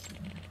cat.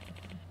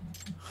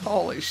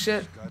 Holy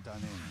shit.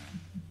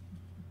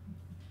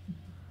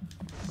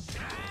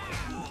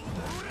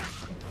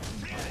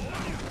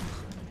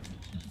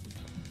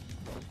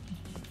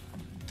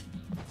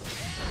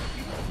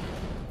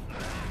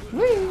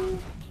 Whee!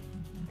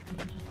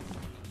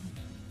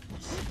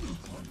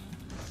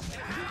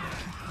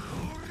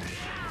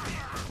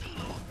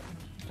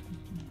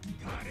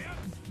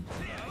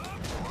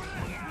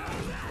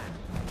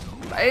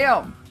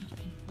 Bam!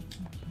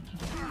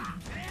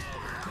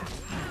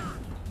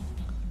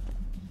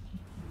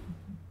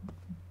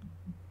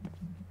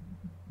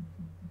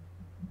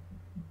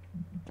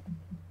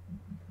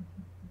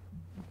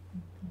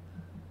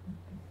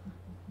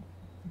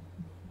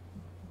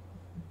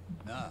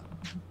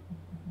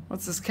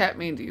 What's this cat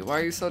mean to you? Why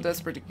are you so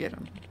desperate to get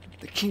him?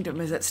 The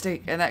kingdom is at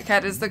stake, and that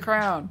cat is the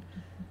crown.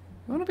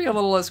 You want to be a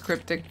little less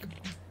cryptic? If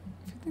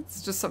you think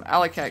it's just some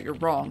alley cat, you're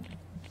wrong.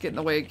 Get in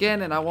the way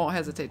again, and I won't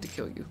hesitate to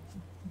kill you.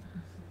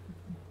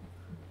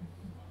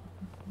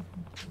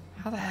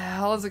 How the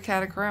hell is a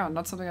cat a crown?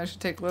 Not something I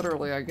should take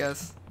literally, I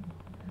guess.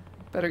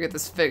 Better get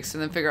this fixed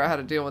and then figure out how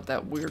to deal with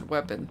that weird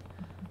weapon.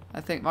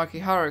 I think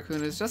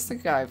Makiharu-kun is just the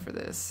guy for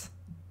this.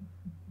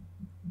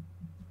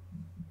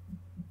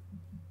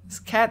 This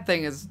cat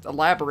thing is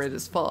elaborate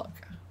as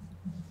fuck.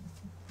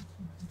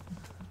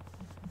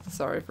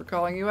 sorry for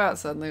calling you out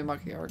suddenly,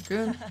 Monkey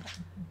Raccoon.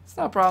 It's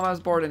no problem, I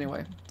was bored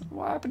anyway.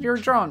 What happened to your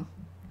drone?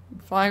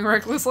 Flying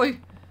recklessly?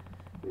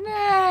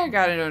 Nah, I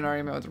got into an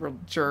argument with a real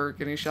jerk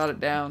and he shot it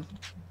down.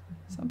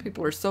 Some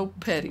people are so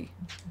petty.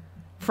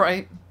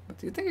 Right? But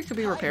do you think it could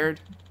be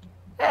repaired?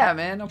 Yeah,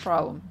 man, no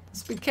problem.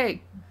 This will be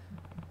cake.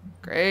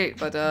 Great,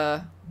 but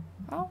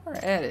while we're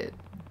at it,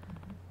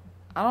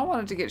 I don't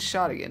want it to get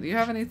shot again. Do you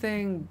have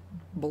anything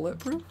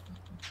bulletproof?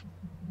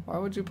 Why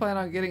would you plan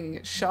on getting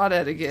it shot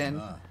at again?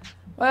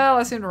 Well,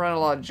 I seem to run a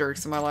lot of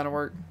jerks in my line of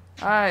work.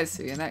 I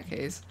see, in that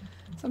case.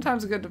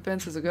 Sometimes a good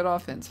defense is a good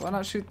offense. Why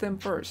not shoot them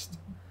first?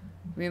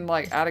 You mean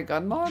like add a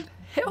gun mod?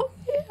 Hell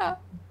yeah!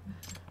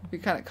 Be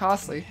kind of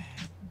costly.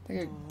 I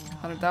think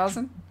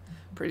 100,000?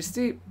 Pretty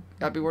steep.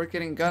 Gotta be worth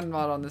getting gun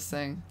mod on this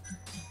thing.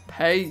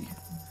 Pay.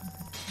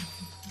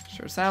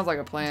 Sure sounds like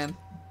a plan.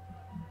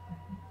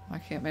 I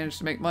can't manage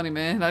to make money,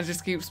 man. I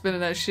just keep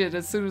spending that shit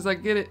as soon as I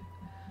get it.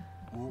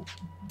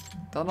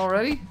 Done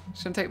already?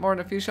 Shouldn't take more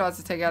than a few shots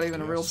to take out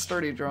even a real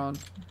sturdy drone.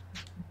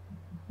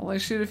 Only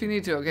shoot if you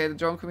need to, okay? The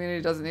drone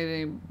community doesn't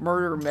need any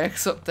murder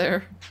mechs up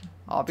there.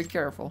 I'll be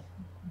careful.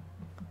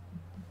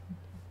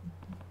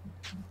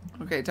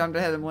 Okay, time to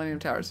head to Millennium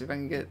Tower, see if I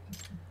can get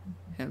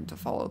him to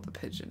follow the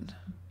pigeon.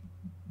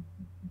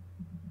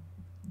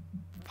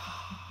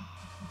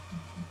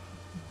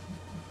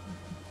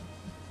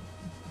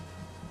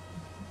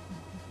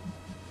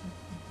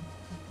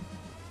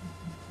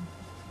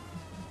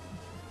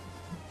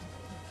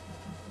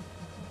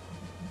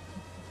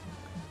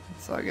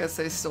 So I guess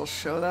they still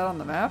show that on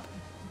the map?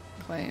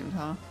 Claimed,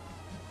 huh?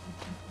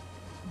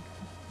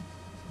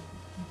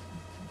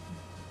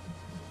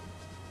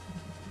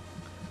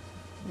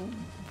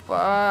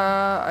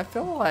 I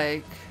feel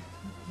like...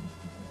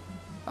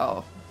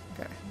 Oh,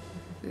 okay.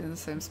 Is he in the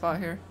same spot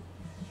here?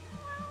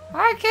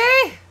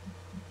 Okay!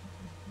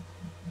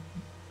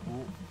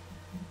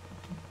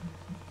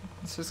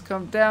 Let's just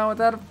come down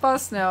without a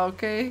fuss now,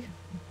 okay?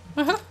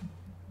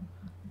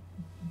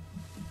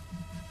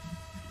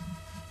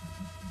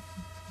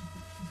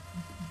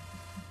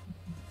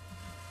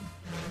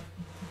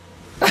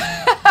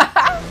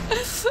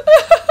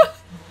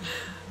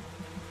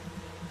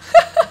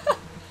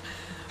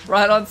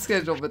 Right on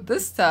schedule, but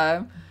this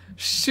time,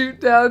 shoot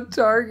down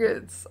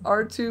targets.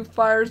 R2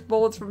 fires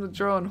bullets from the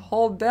drone.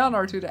 Hold down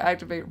R2 to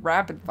activate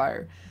rapid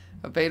fire.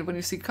 Evade when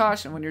you see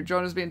caution. When your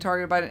drone is being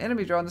targeted by an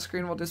enemy drone, the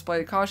screen will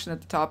display caution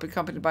at the top,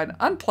 accompanied by an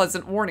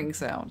unpleasant warning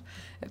sound.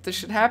 If this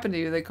should happen to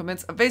you, they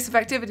commence evasive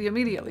activity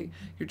immediately.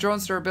 Your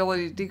drone's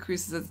durability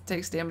decreases as it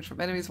takes damage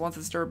from enemies. Once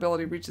its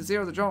durability reaches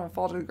 0, the drone will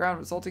fall to the ground,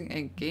 resulting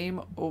in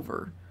game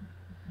over.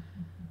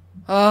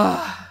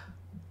 Ah.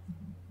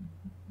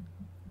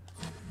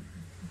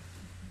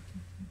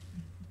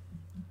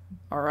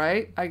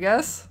 Alright, I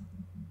guess.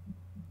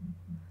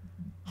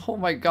 Oh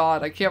my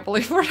god, I can't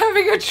believe we're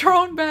having a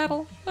drone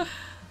battle. Can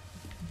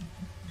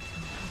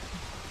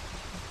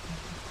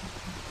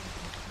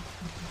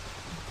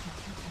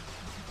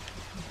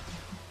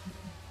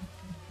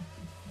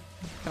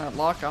I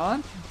lock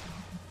on?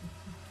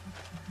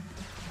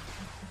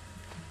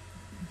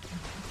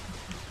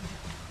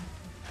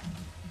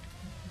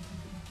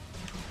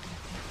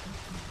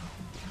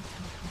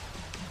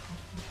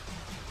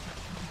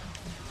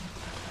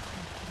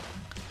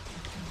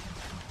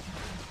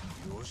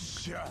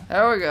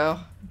 There we go.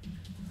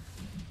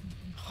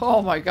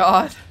 Oh my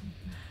god.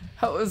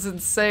 That was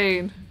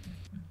insane.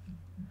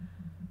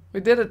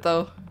 We did it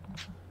though.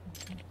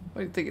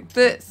 What do you think of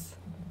this?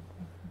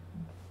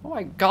 Oh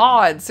my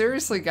god,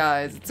 seriously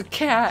guys, it's a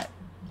cat.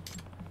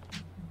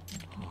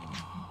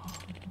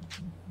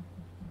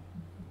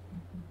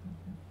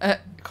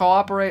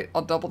 Cooperate,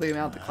 I'll double the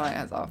amount the client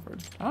has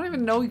offered. I don't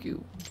even know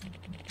you.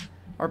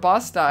 Our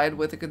boss died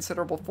with a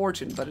considerable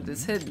fortune, but it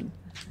is hidden.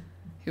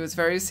 He was a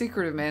very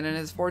secretive man, and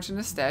his fortune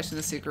is stashed in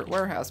a secret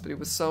warehouse, but he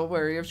was so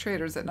wary of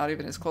traitors that not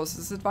even his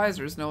closest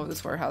advisors know of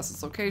this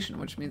warehouse's location,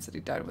 which means that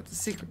he died with a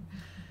secret.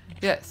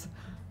 Yes,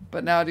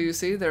 but now do you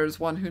see, there is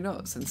one who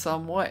knows, in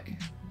some way.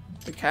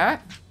 The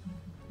cat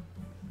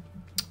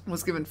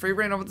was given free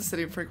reign over the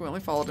city and frequently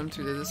followed him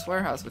to this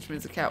warehouse, which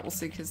means the cat will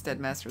seek his dead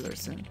master there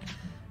soon.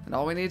 And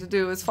all we need to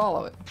do is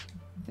follow it.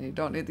 And you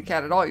don't need the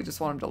cat at all, you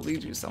just want him to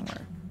lead you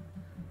somewhere.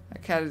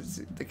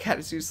 The cat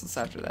is useless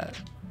after that.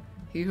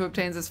 He who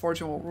obtains this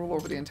fortune will rule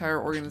over the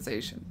entire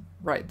organization.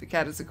 Right, the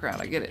cat is the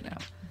crown. I get it now.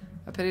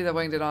 A pity that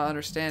Wang did not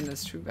understand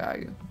this true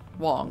value.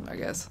 Wong, I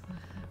guess.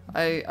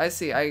 I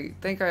see. I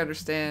think I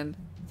understand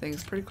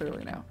things pretty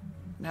clearly now.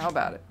 And how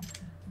about it?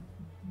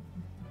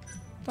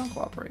 Don't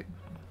cooperate.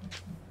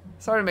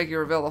 Sorry to make you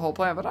reveal the whole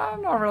plan, but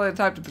I'm not really the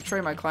type to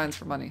betray my clients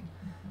for money.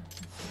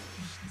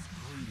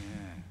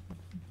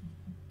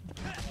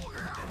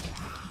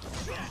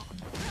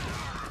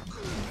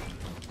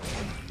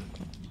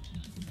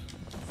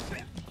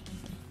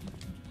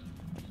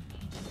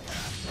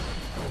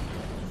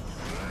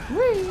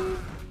 Whee!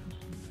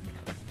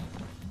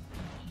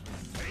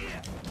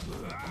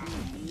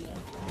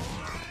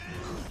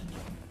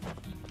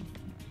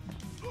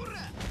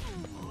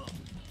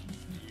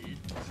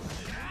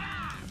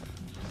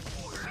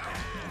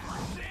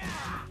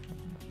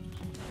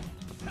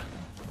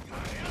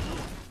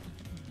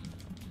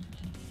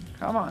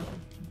 Come on.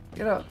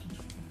 Get up.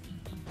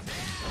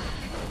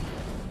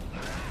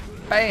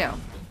 Bam.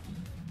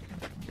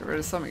 Get rid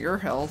of some of your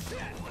health.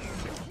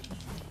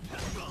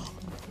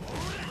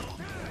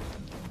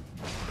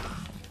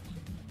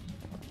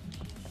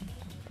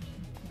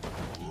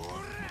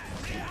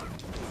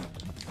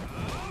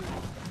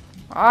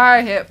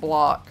 I hit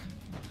block.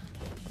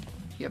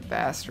 You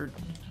bastard.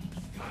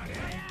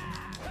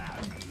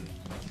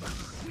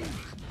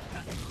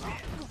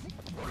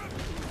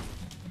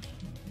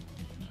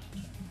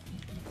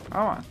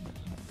 Come on.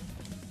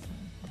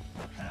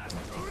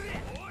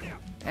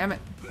 Damn it.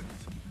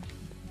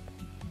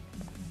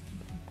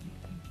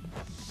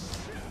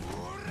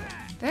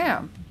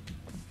 Damn.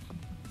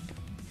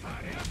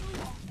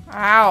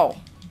 Ow.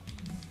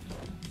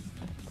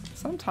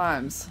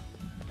 Sometimes.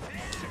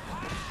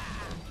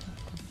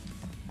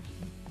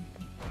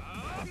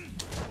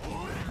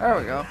 There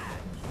we go.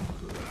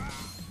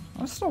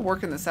 I'm still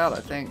working this out,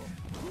 I think.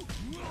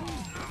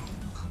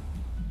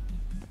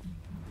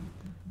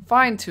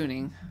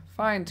 Fine-tuning.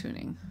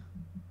 Fine-tuning.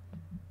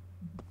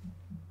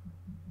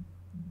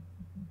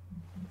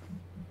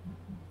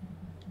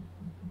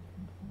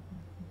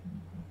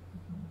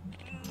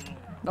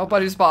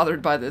 Nobody's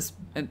bothered by this,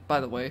 and by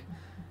the way.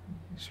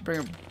 Should bring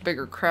a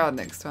bigger crowd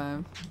next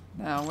time.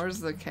 Now, where's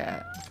the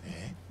cat?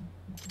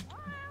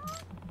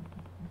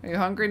 Are you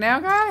hungry now,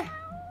 guy?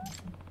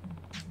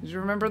 Did you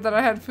remember that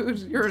I had food?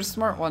 You're a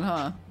smart one,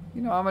 huh?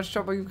 You know how much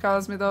trouble you've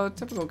caused me, though?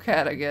 Typical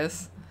cat, I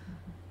guess.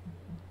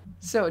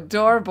 So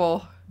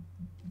adorable.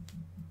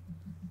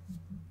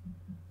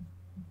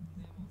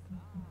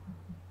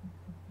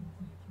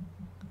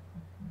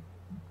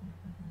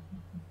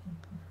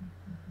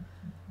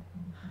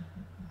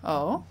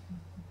 Oh?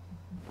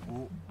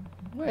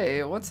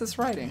 Wait, what's this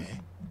writing?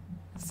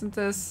 Isn't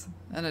this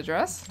an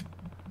address?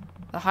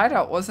 The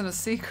hideout wasn't a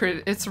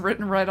secret. It's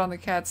written right on the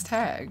cat's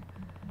tag.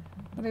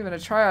 Not even a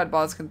triad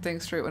boss can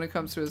think straight when it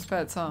comes to his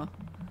pets, huh?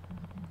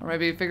 Or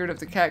maybe he figured if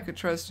the cat could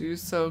trust you,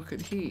 so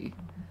could he.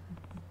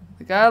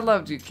 The God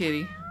loved you,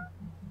 kitty.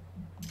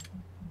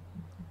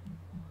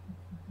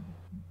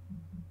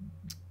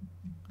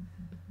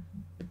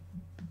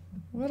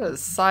 What a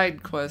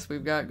side quest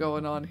we've got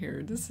going on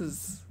here. This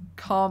is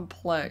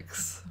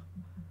complex.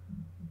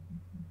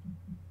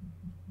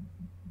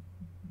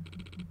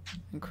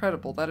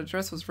 Incredible. That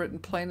address was written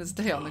plain as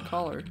day on the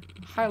collar.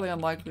 Highly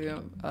unlikely,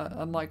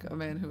 unlike a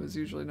man who is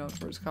usually known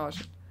for his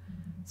caution.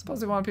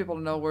 Suppose he wanted people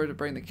to know where to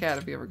bring the cat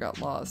if he ever got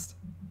lost.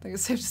 I think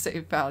it's safe to say he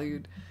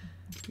valued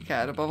the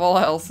cat above all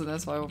else, and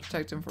that's why we'll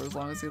protect him for as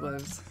long as he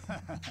lives.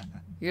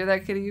 You hear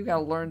that, kitty? You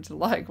gotta learn to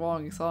like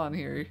Wong-san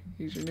here.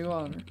 He's your new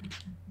owner.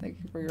 Thank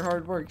you for your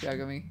hard work,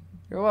 Yagami.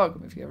 You're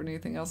welcome. If you ever need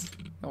anything else,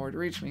 know where to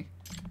reach me.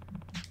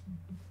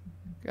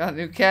 Got a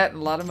new cat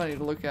and a lot of money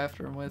to look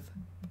after him with.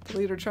 But the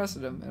leader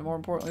trusted him, and more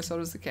importantly, so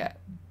does the cat.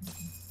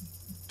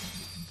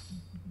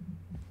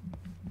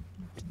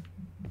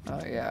 Oh,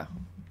 yeah.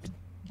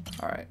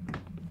 Alright.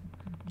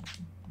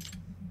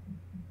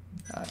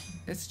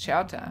 It's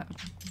chow time.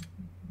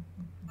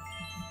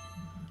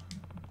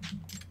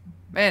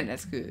 Man,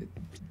 that's good.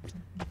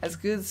 That's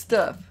good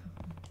stuff.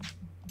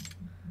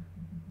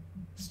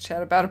 Let's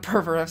chat about a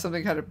pervert. I have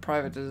something kind of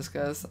private to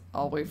discuss.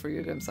 I'll wait for you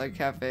at Inside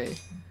Cafe.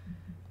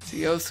 It's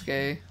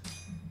Yosuke.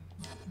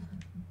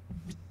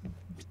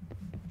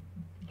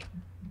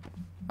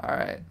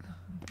 Alright.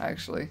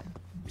 Actually.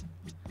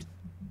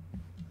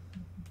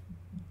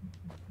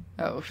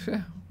 Oh,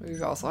 we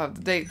also have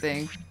the date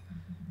thing.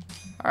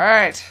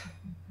 Alright.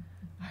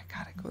 I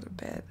gotta go to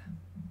bed.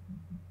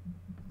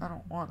 I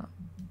don't wanna.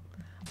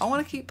 I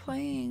wanna keep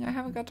playing. I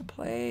haven't got to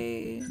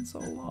play in so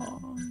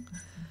long.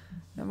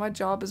 And my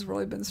job has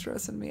really been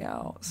stressing me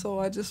out. So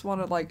I just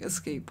wanna like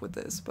escape with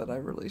this, but I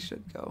really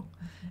should go.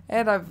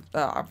 And I've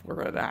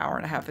we're at an hour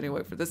and a half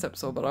anyway for this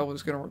episode, but I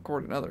was gonna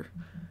record another.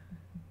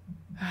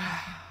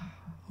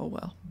 Oh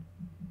well.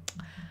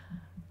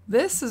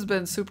 This has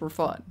been super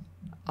fun.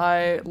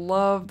 I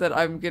love that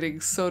I'm getting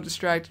so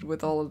distracted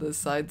with all of this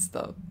side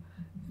stuff.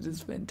 It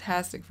is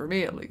fantastic for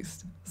me, at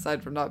least.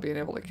 Aside from not being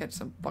able to catch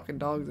some fucking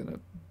dogs in a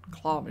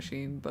claw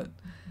machine, but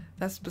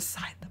that's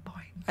beside the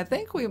point. I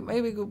think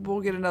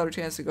we'll get another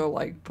chance to go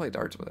like play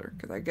darts with her,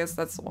 because I guess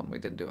that's the one we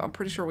didn't do. I'm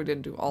pretty sure we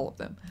didn't do all of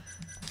them.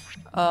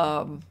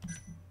 I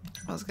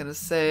was gonna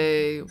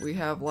say we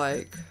have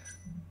like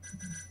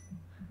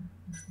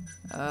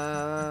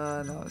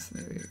no, it's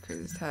maybe a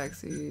Crazy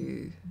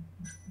Taxi.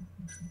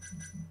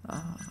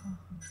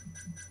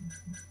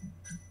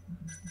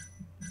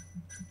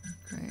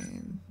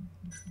 Crane.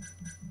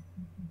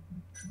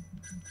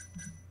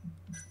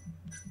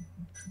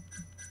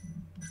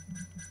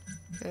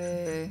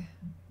 Okay.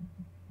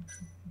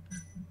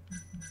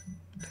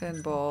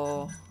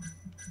 Pinball.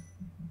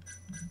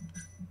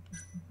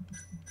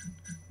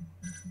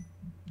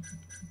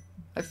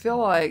 I feel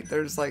like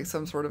there's like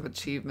some sort of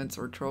achievements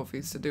or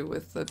trophies to do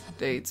with the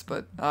dates,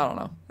 but I don't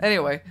know.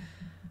 Anyway,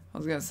 I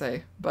was gonna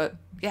say, but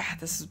yeah,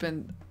 this has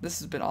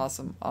been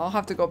awesome. I'll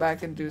have to go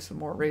back and do some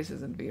more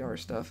races and VR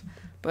stuff,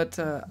 but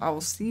I will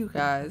see you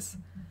guys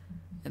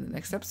in the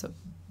next episode.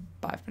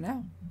 Bye for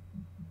now.